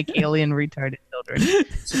married and make alien retarded children.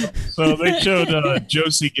 So they showed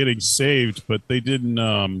Josie getting saved, but they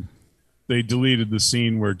didn't. They deleted the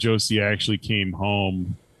scene where Josie actually came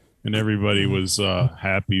home. And everybody was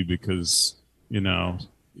happy because, you know,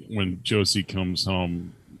 when Josie comes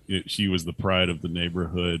home, she was the pride of the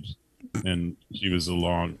neighborhood, and she was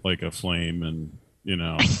along like a flame, and, you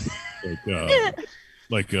know,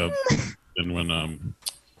 and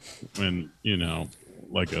when you know,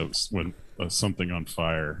 like when something on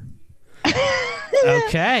fire.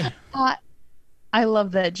 Okay. I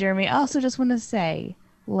love that, Jeremy. I also just want to say,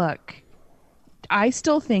 look. I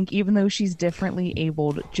still think, even though she's differently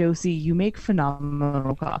abled, Josie, you make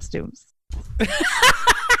phenomenal costumes.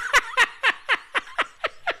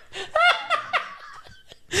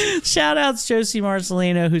 Shout outs Josie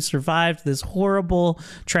Marcelino, who survived this horrible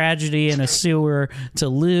tragedy in a sewer, to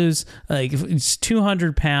lose like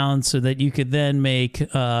 200 pounds so that you could then make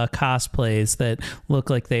cosplays that look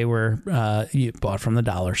like they were you bought from the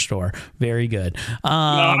dollar store. Very good.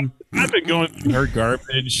 I've been going through her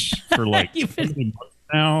garbage for like 20 months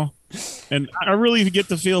now, and I really get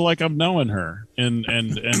to feel like I'm knowing her, and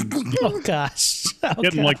oh gosh,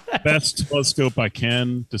 getting like the best telescope I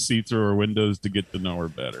can to see through her windows to get to know her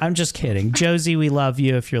better. I'm just kidding, Josie. We love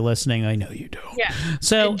you. If you're listening, I know you do. Yeah.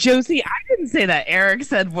 So Josie, I didn't say that. Eric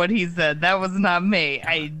said what he said. That was not me.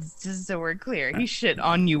 I just, so we're clear, he shit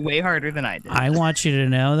on you way harder than I did. I want you to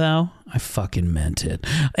know, though, I fucking meant it.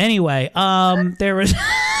 Anyway, there was.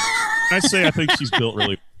 I say I think she's built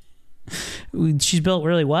really. She's built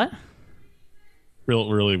really what?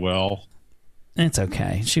 Built really well. It's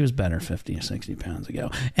okay. She was better 50 or 60 pounds ago.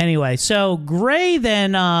 Anyway, so Gray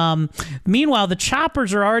then, meanwhile, the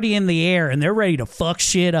choppers are already in the air and they're ready to fuck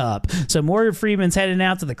shit up. So Morgan Freeman's heading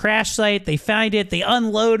out to the crash site. They find it. They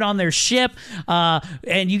unload on their ship.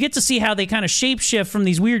 And you get to see how they kind of shapeshift from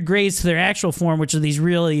these weird Grays to their actual form, which are these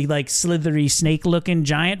really like slithery, snake-looking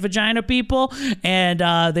giant vagina people. And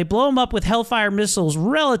they blow them up with Hellfire missiles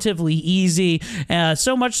relatively easy.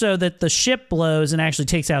 So much so that the ship blows and actually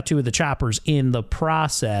takes out two of the choppers in the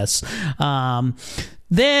process.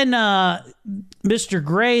 Then Mr.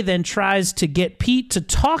 Gray then tries to get Pete to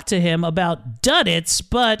talk to him about Duddits,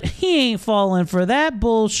 but he ain't falling for that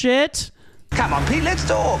bullshit. Come on, Pete, let's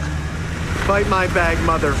talk. Bite my bag,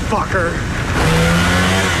 motherfucker.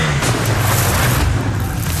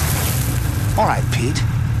 All right, Pete.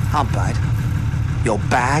 I'll bite. Your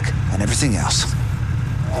bag and everything else.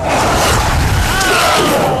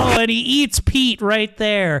 Oh, and he eats Pete right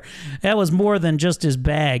there. That was more than just his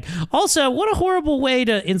bag. Also, what a horrible way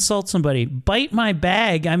to insult somebody. Bite my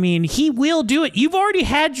bag. I mean, he will do it. You've already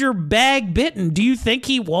had your bag bitten. Do you think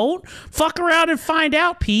he won't? Fuck around and find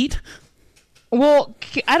out, Pete. Well,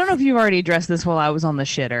 I don't know if you've already addressed this while I was on the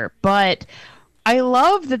shitter, but I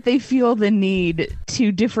love that they feel the need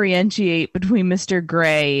to differentiate between Mr.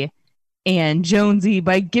 Gray and Jonesy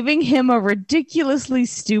by giving him a ridiculously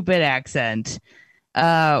stupid accent,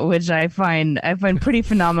 which I find pretty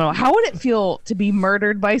phenomenal. How would it feel to be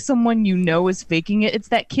murdered by someone you know is faking it? It's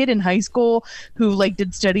that kid in high school who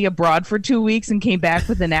did study abroad for 2 weeks and came back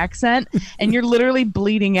with an accent, and you're literally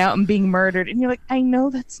bleeding out and being murdered, and you're like, I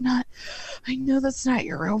know that's not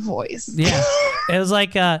your real voice. Yeah. It was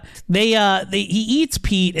like he eats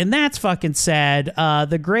Pete, and that's fucking sad.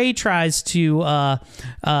 The Gray tries to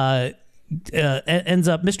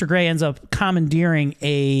Mr. Gray ends up commandeering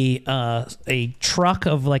a truck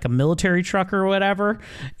of a military truck or whatever,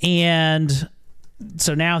 and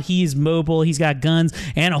so now he's mobile. He's got guns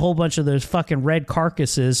and a whole bunch of those fucking red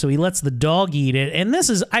carcasses. So he lets the dog eat it. And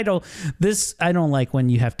I don't like when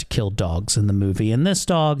you have to kill dogs in the movie. And this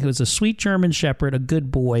dog was a sweet German Shepherd, a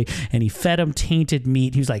good boy, and he fed him tainted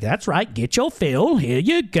meat. He was like, "That's right, get your fill. Here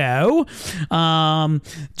you go."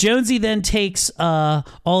 Jonesy then takes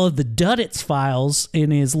all of the Duddits files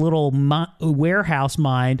in his little warehouse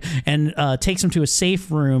mind and takes them to a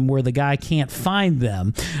safe room where the guy can't find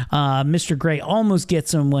them. Mr. Gray almost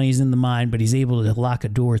gets him when he's in the mine, but he's able to lock a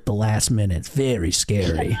door at the last minute. It's very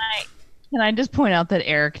scary. Can I just point out that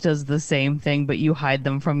Eric does the same thing, but you hide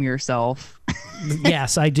them from yourself?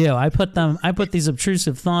 Yes, I do. I put these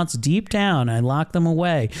obtrusive thoughts deep down. I lock them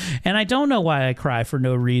away. And I don't know why I cry for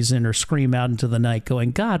no reason or scream out into the night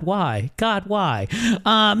going, God, why? God, why?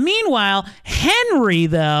 Meanwhile, Henry,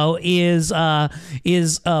 though, is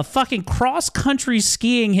fucking cross-country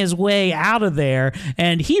skiing his way out of there,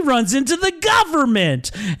 and he runs into the government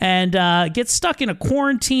and gets stuck in a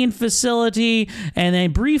quarantine facility, and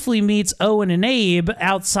then briefly meets Owen and Abe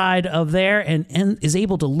outside of there and is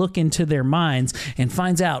able to look into their minds and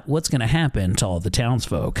finds out what's going to happen to all the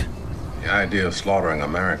townsfolk. The idea of slaughtering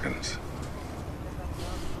Americans,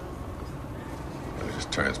 it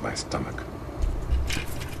just turns my stomach.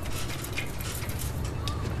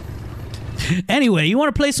 Anyway, you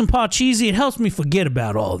want to play some Parcheesi? It helps me forget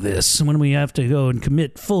about all this when we have to go and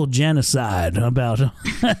commit full genocide about...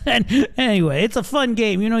 Anyway, it's a fun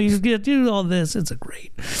game. You just get to do all this. It's a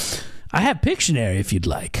great... I have Pictionary if you'd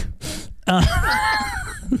like.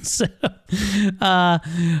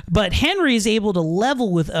 But Henry is able to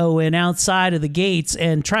level with Owen outside of the gates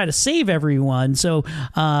and try to save everyone. So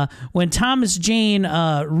when Thomas Jane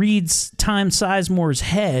reads Tom Sizemore's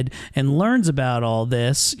head and learns about all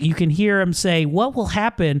this, you can hear him say, "What will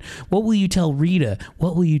happen? What will you tell Rita?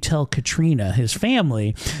 What will you tell Katrina, his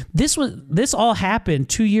family?" This all happened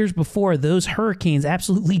 2 years before those hurricanes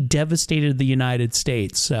absolutely devastated the United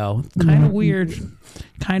States. So kind of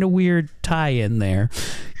weird tie-in there.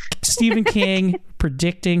 Stephen King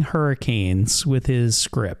predicting hurricanes with his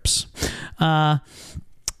scripts. Now,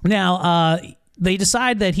 they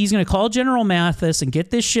decide that he's going to call General Mathis and get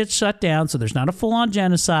this shit shut down so there's not a full-on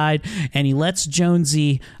genocide, and he lets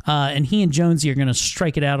Jonesy, and he and Jonesy are going to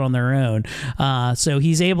strike it out on their own. So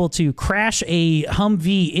he's able to crash a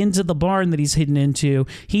Humvee into the barn that he's hidden into.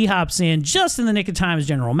 He hops in just in the nick of time as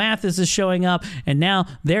General Mathis is showing up, and now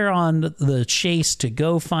they're on the chase to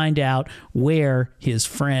go find out where his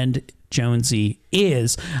friend Jonesy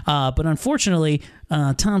is. But unfortunately,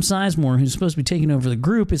 Tom Sizemore, who's supposed to be taking over the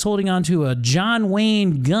group, is holding on to a John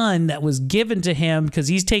Wayne gun that was given to him because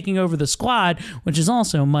he's taking over the squad, which is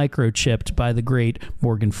also microchipped by the great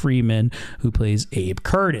Morgan Freeman, who plays Abe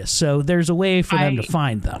Curtis. So there's a way for them to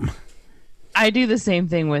find them. I do the same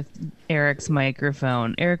thing with Eric's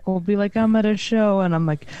microphone. Eric will be like, "I'm at a show," and I'm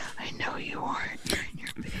like, "I know you aren't. You're in your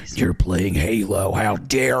basement. You're playing Halo. How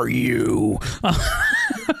dare you?"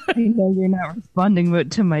 I know you're not responding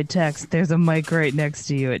to my text. There's a mic right next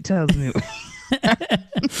to you. It tells me.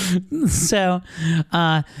 So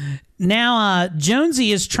now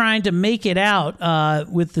Jonesy is trying to make it out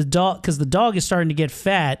with the dog because the dog is starting to get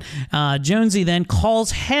fat. Jonesy then calls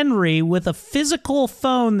Henry with a physical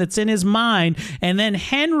phone that's in his mind, and then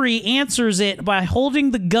Henry answers it by holding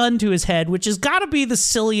the gun to his head, which has got to be the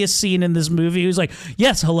silliest scene in this movie. He's like,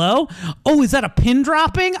 "Yes, hello? Oh, is that a pin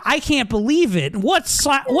dropping? I can't believe it. What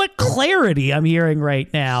clarity I'm hearing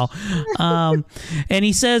right now." And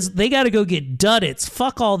he says they got to go get Duddits.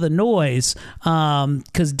 Fuck all the noise,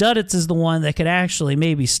 because Duddits Duddits is the one that could actually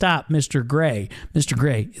maybe stop Mr. Gray. Mr.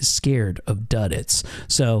 Gray is scared of Duddits.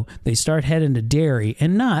 So they start heading to Derry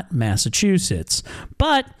and not Massachusetts.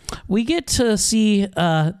 But we get to see,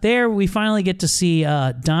 we finally get to see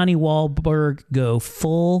Donnie Wahlberg go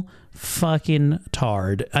full fucking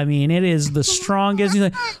tard. I mean, it is the strongest. He's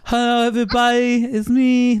like, hello everybody, it's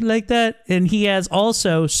me, like that. And he has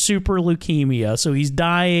also super leukemia, so he's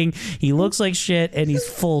dying. He looks like shit, and he's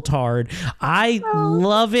full tard. I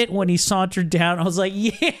love it when he sauntered down. I was like,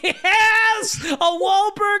 yes, a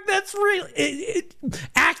Wahlberg that's really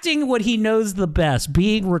acting what he knows the best,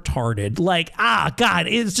 being retarded. Like, God,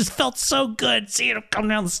 it just felt so good seeing him come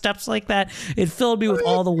down the steps like that. It filled me with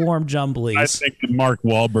all the warm jumblies. I think that Mark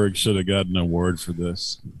Wahlberg should have gotten an award for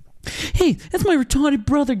this. Hey, that's my retarded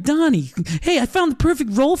brother Donnie. Hey, I found the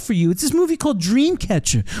perfect role for you. It's this movie called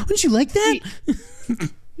Dreamcatcher. Wouldn't you like that?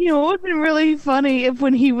 You know, it would have been really funny if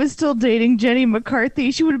when he was still dating Jenny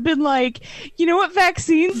McCarthy, she would have been like, you know what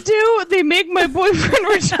vaccines do? They make my boyfriend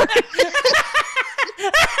retarded.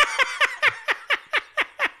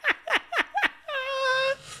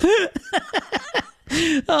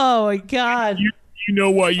 Oh, my God. You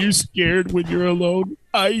know why you're scared when you're alone?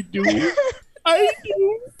 I do. I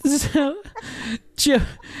do. So,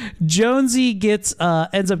 Jonesy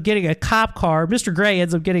ends up getting a cop car. Mr. Gray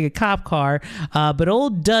ends up getting a cop car, but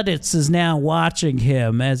old Duddits is now watching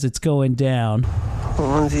him as it's going down.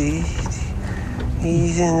 Jonesy,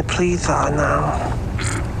 he's in the police car now.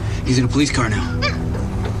 He's in a police car now.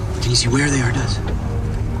 Can you see where they are, Duz?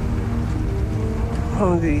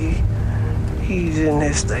 Jonesy, he's in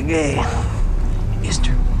Mr. Gay.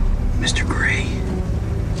 Mr. Gray.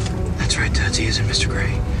 That's right, Duds. He is in Mr.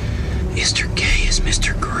 Gray. Mr. Gay is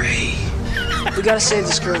Mr. Gray. We gotta save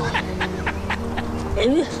this girl.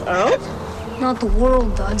 Oh? Not the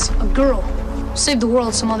world, Duds. A girl. Save the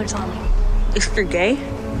world some other time. Mr. Gay?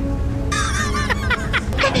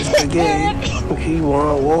 Mr. Gay, he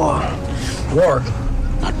want war. War?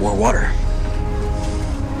 Not war water.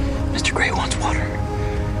 Mr. Gray wants water.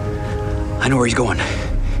 I know where he's going.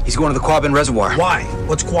 He's going to the Quabbin Reservoir. Why?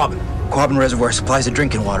 What's Quabbin? Quabbin Reservoir supplies the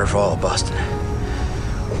drinking water for all of Boston.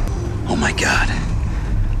 Oh my God.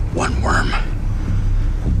 One worm.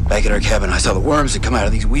 Back at our cabin, I saw the worms that come out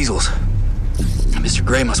of these weasels. Mr.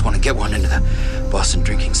 Gray must want to get one into the Boston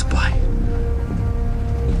drinking supply.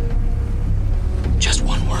 Just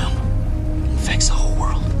one worm infects the whole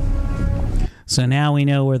world. So now we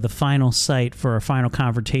know we're the final site for our final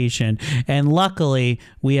confrontation. And luckily,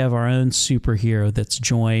 we have our own superhero that's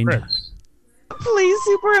joined. Chris. Please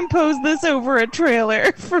superimpose this over a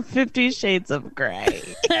trailer for 50 Shades of Grey.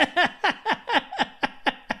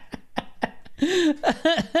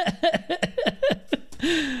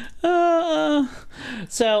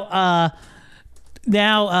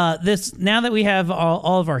 Now that we have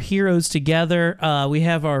all of our heroes together, we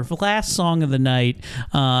have our last song of the night.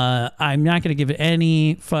 I'm not going to give it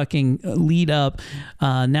any fucking lead up.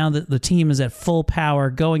 Now that the team is at full power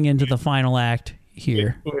going into the final act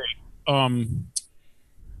here.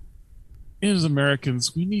 As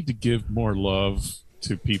Americans, we need to give more love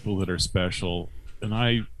to people that are special, and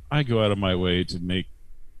I go out of my way to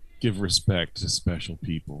give respect to special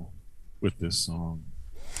people with this song.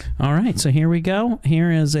 All right, so here we go. Here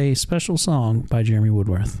is a special song by Jeremy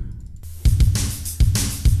Woodworth.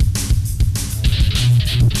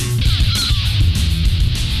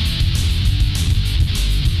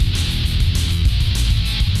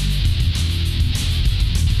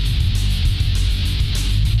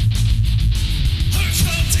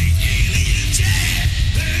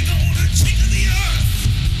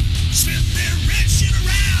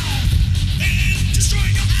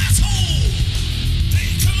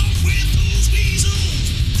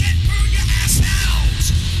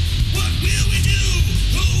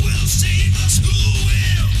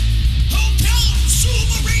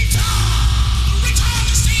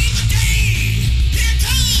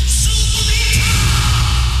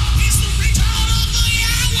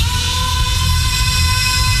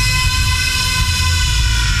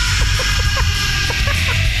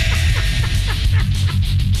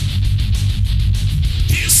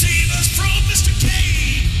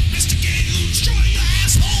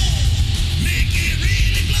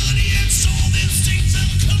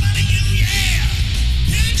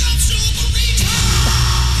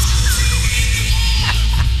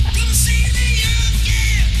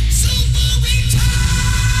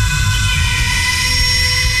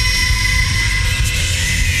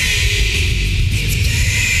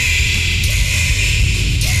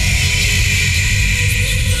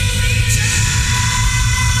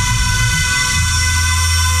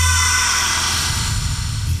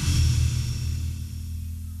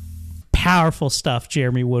 Powerful stuff,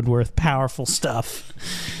 Jeremy Woodworth. Powerful stuff.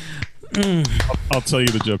 I'll tell you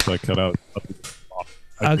the jokes I cut out.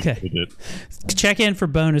 Okay. Check in for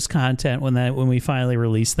bonus content when we finally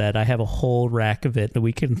release that. I have a whole rack of it that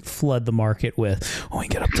we can flood the market with when we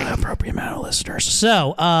get up to the appropriate amount of listeners.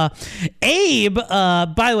 So, Abe,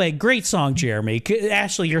 by the way, great song, Jeremy.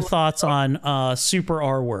 Ashley, your thoughts on Super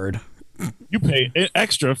R Word? You pay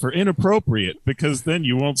extra for inappropriate because then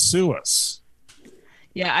you won't sue us.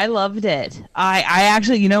 Yeah, I loved it. I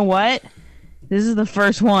actually, you know what? This is the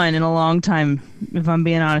first one in a long time, if I'm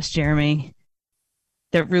being honest, Jeremy,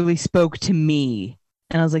 that really spoke to me.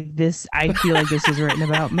 And I was like, I feel like this was written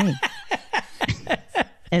about me.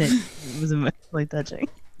 And it was emotionally touching.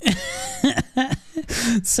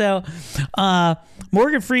 So,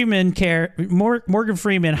 Morgan Freeman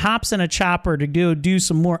hops in a chopper to do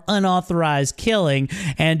some more unauthorized killing,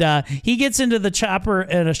 and he gets into the chopper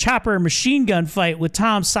in a chopper machine gun fight with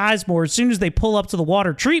Tom Sizemore as soon as they pull up to the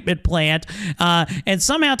water treatment plant, and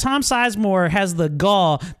somehow Tom Sizemore has the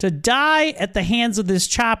gall to die at the hands of this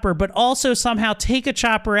chopper, but also somehow take a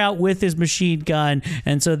chopper out with his machine gun,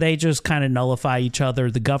 and so they just kind of nullify each other.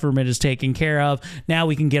 The government is taken care of. Now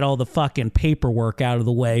we can get all the fucking paperwork out of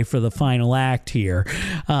the way for the final act here.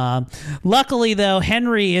 Luckily, though,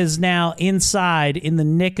 Henry is now inside in the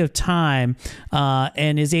nick of time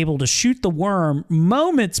and is able to shoot the worm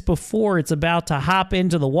moments before it's about to hop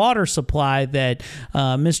into the water supply that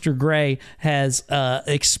Mr. Gray has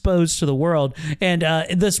exposed to the world. And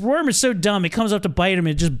this worm is so dumb, it comes up to bite him,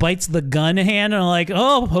 and it just bites the gun hand, and I'm like,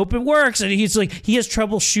 oh, hope it works. And he's like, he has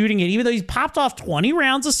trouble shooting it, even though he's popped off 20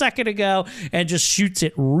 rounds a second ago and just shoots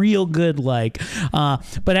it real good like.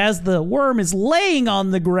 But as the worm is laying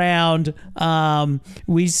on the ground,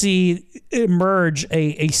 we see emerge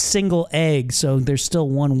a single egg, so there's still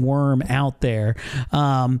one worm out there.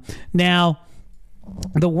 Now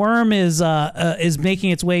the worm is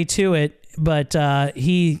making its way to it, but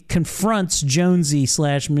he confronts Jonesy /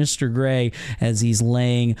 Mr. Gray as he's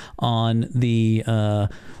laying on the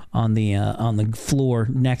floor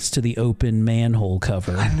next to the open manhole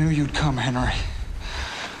cover. I knew you'd come, Henry.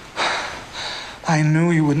 I knew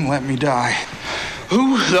you wouldn't let me die.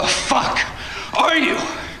 Who the fuck are you?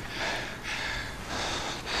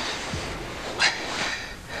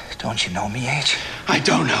 Don't you know me, H? I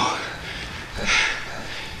don't know.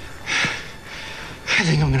 I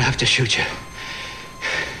think I'm gonna have to shoot you.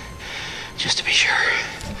 Just to be sure.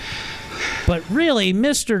 But really,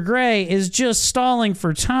 Mr. Gray is just stalling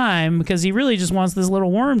for time because he really just wants this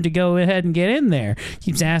little worm to go ahead and get in there.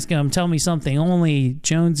 Keeps asking him, tell me something only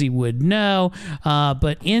Jonesy would know.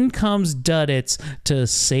 But in comes Duddits to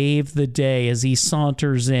save the day as he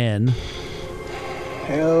saunters in.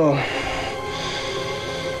 Hello,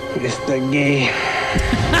 Mr. Gay.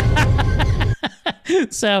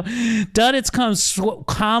 So Duddits comes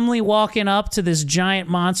calmly walking up to this giant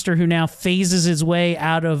monster who now phases his way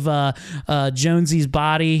out of Jonesy's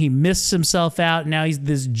body. He misses himself out. Now he's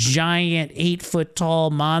this giant 8-foot-tall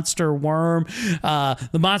monster worm.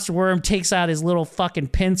 The monster worm takes out his little fucking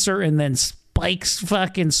pincer and then spikes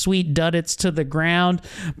fucking sweet Duddits to the ground.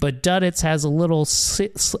 But Duddits has a little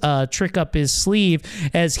trick up his sleeve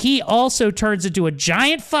as he also turns into a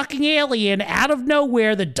giant fucking alien out of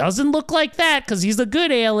nowhere that doesn't look like that because he's a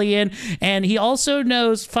good alien, and he also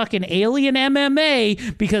knows fucking alien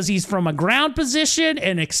MMA because he's from a ground position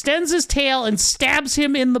and extends his tail and stabs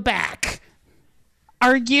him in the back.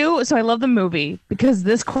 So I love the movie because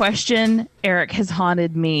this question, Eric, has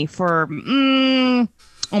haunted me for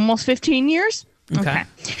almost 15 years. Okay.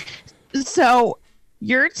 So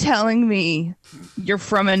you're telling me you're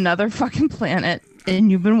from another fucking planet and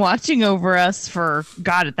you've been watching over us for,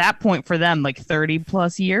 God, at that point for them, like 30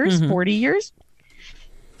 plus years, 40 years.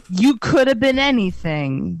 You could have been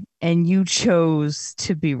anything and you chose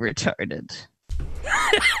to be retarded.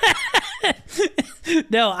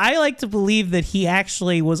 No, I like to believe that he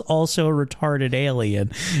actually was also a retarded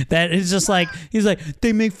alien. That is just like, he's like,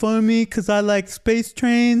 they make fun of me because I like space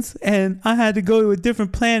trains and I had to go to a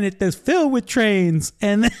different planet that's filled with trains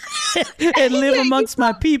and live amongst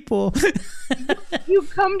my people. You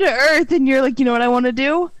come to Earth and you're like, you know what I want to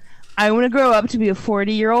do? I want to grow up to be a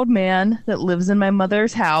 40-year-old man that lives in my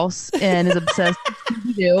mother's house and is obsessed with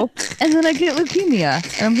Scooby-Doo, and then I get leukemia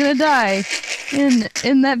and I'm gonna die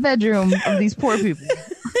in that bedroom of these poor people.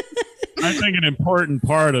 I think an important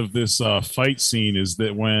part of this fight scene is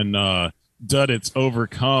that when Duddits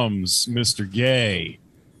overcomes Mr. Gay,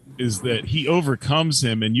 is that he overcomes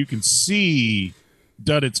him, and you can see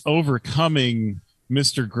Duddits overcoming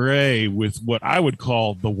Mr. Gray with what I would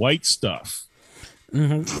call the white stuff.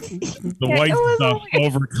 The white stuff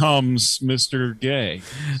overcomes Mr. Gay.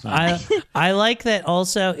 So. I like that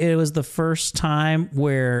also it was the first time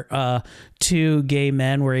where two gay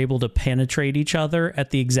men were able to penetrate each other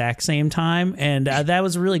at the exact same time. And that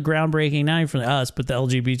was really groundbreaking, not even for us, but the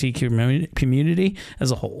LGBTQ community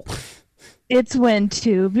as a whole. It's when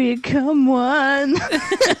two become one.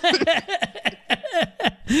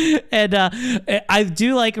 And I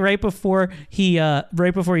do like right before he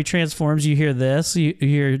transforms, you hear this. You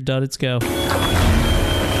hear Duddits go.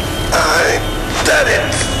 I did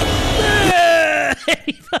it.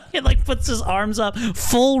 He fucking like puts his arms up,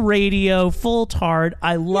 full radio, full tard.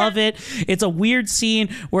 I love it. It's a weird scene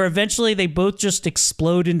where eventually they both just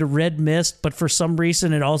explode into red mist, but for some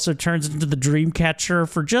reason it also turns into the Dreamcatcher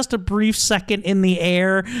for just a brief second in the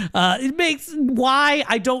air. It makes why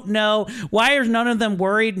I don't know. Why are none of them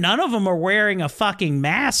worried? None of them are wearing a fucking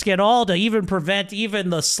mask at all to even prevent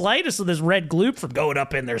even the slightest of this red gloop from going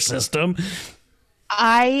up in their system.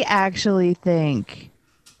 I actually think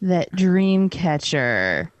that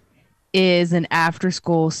Dreamcatcher is an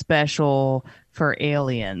after-school special for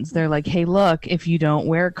aliens. They're like, hey, look, if you don't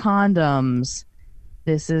wear condoms,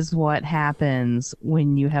 this is what happens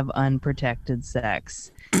when you have unprotected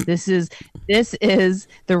sex. This is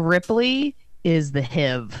the Ripley is the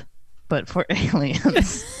HIV, but for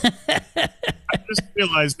aliens. I just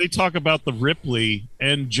realized they talk about the Ripley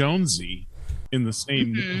and Jonesy in the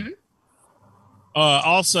same movie.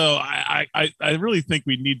 Also, I really think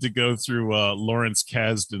we need to go through Lawrence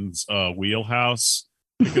Kasdan's wheelhouse.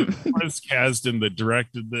 Because Lawrence Kasdan, that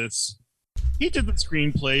directed this, he did the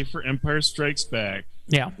screenplay for Empire Strikes Back,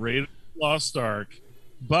 Raiders of the Lost Ark,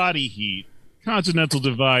 Body Heat, Continental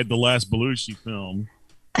Divide, the last Belushi film,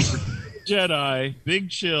 Jedi, Big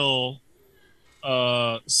Chill,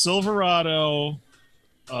 Silverado,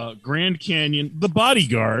 Grand Canyon, The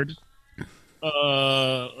Bodyguard,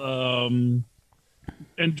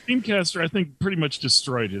 and Dreamcatcher, I think, pretty much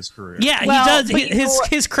destroyed his career. Yeah, he does.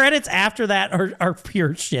 His credits after that are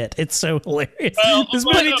pure shit. It's so hilarious. This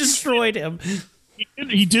movie destroyed him.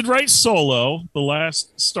 He did write Solo, the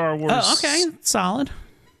last Star Wars. Oh, okay, solid.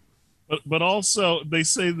 But also, they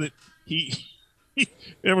say that he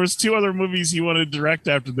there was 2 other movies he wanted to direct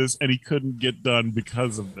after this, and he couldn't get done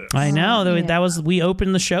because of this. I know. That was we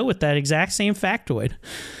opened the show with that exact same factoid.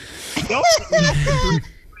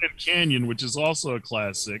 Canyon, which is also a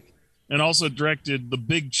classic, and also directed The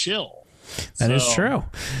Big Chill. That is true.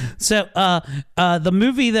 So the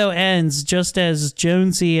movie, though, ends just as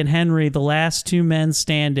Jonesy and Henry, the last 2 men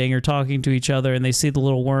standing, are talking to each other, and they see the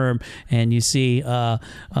little worm, and you see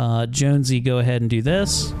Jonesy go ahead and do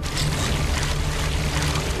this.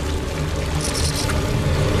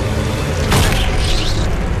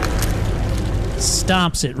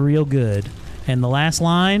 Stomps it real good. And the last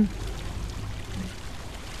line...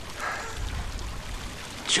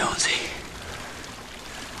 Jonesy.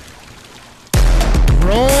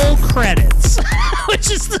 Roll credits. Which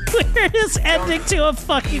is the weirdest ending to a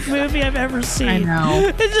fucking movie I've ever seen. I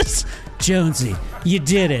know. It's just, Jonesy, you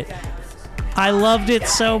did it. I loved it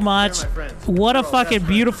so much. What a fucking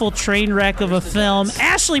beautiful train wreck of a film.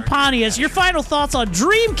 Ashley Pontius, your final thoughts on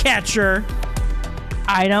Dreamcatcher.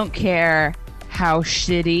 I don't care how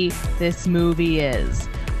shitty this movie is.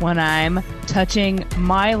 When I'm touching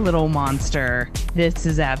my little monster, this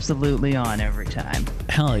is absolutely on every time.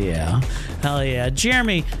 Hell yeah. Hell yeah.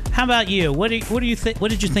 Jeremy, how about you? What do you think? What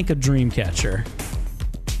did you think of Dreamcatcher?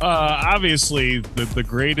 Obviously, the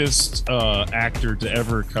greatest actor to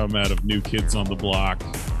ever come out of New Kids on the Block,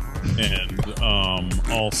 and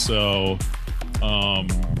also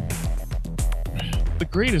the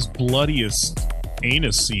greatest, bloodiest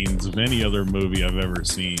anus scenes of any other movie I've ever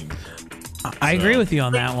seen. I agree with you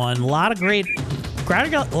on that one. A lot of great.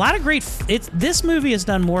 This movie has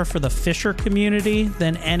done more for the Fisher community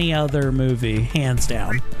than any other movie, hands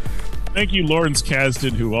down. Thank you, Lawrence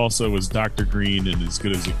Kasdan, who also was Dr. Green and As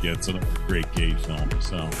Good as It Gets, and a great gay film.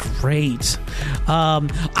 So great.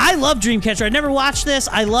 I love Dreamcatcher. I never watched this.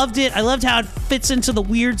 I loved it. I loved how it fits into the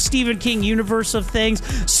weird Stephen King universe of things.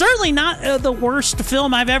 Certainly not the worst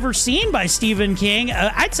film I've ever seen by Stephen King.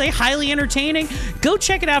 I'd say highly entertaining. Go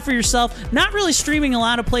check it out for yourself. Not really streaming a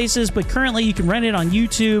lot of places, but currently you can rent it on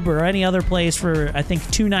YouTube or any other place for, I think,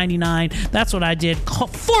 $2.99. That's what I did.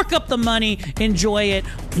 Fork up the money. Enjoy it.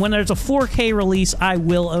 When there's a 4K release, I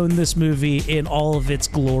will own this movie in all of its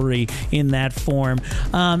glory in that form.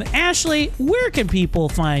 Ashley, where can people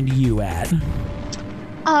find you at?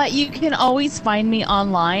 You can always find me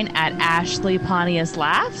online at Ashley Pontius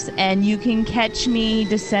Laughs, and you can catch me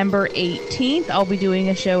December 18th. I'll be doing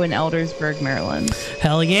a show in Eldersburg, Maryland.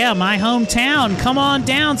 Hell yeah, my hometown. Come on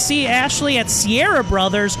down, see Ashley at Sierra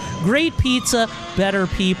Brothers. Great pizza, better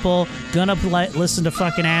people. Gonna listen to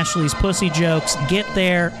fucking Ashley's pussy jokes. Get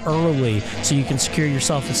there early so you can secure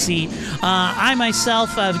yourself a seat. I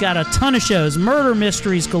myself, I've got a ton of shows, murder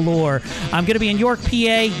mysteries galore. I'm gonna be in York,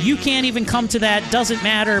 PA. You can't even come to that, doesn't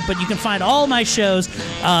matter, but you can find all my shows.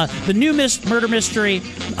 The new murder mystery,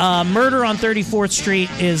 Murder on 34th Street,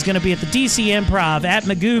 is gonna be at the DC Improv, at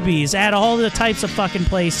Magoobies, at all the types of fucking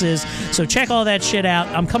places. So check all that shit out.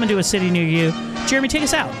 I'm coming to a city near you. Jeremy, take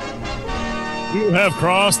us out. You have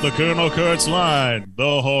crossed the Colonel Kurtz line,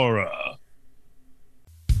 the horror.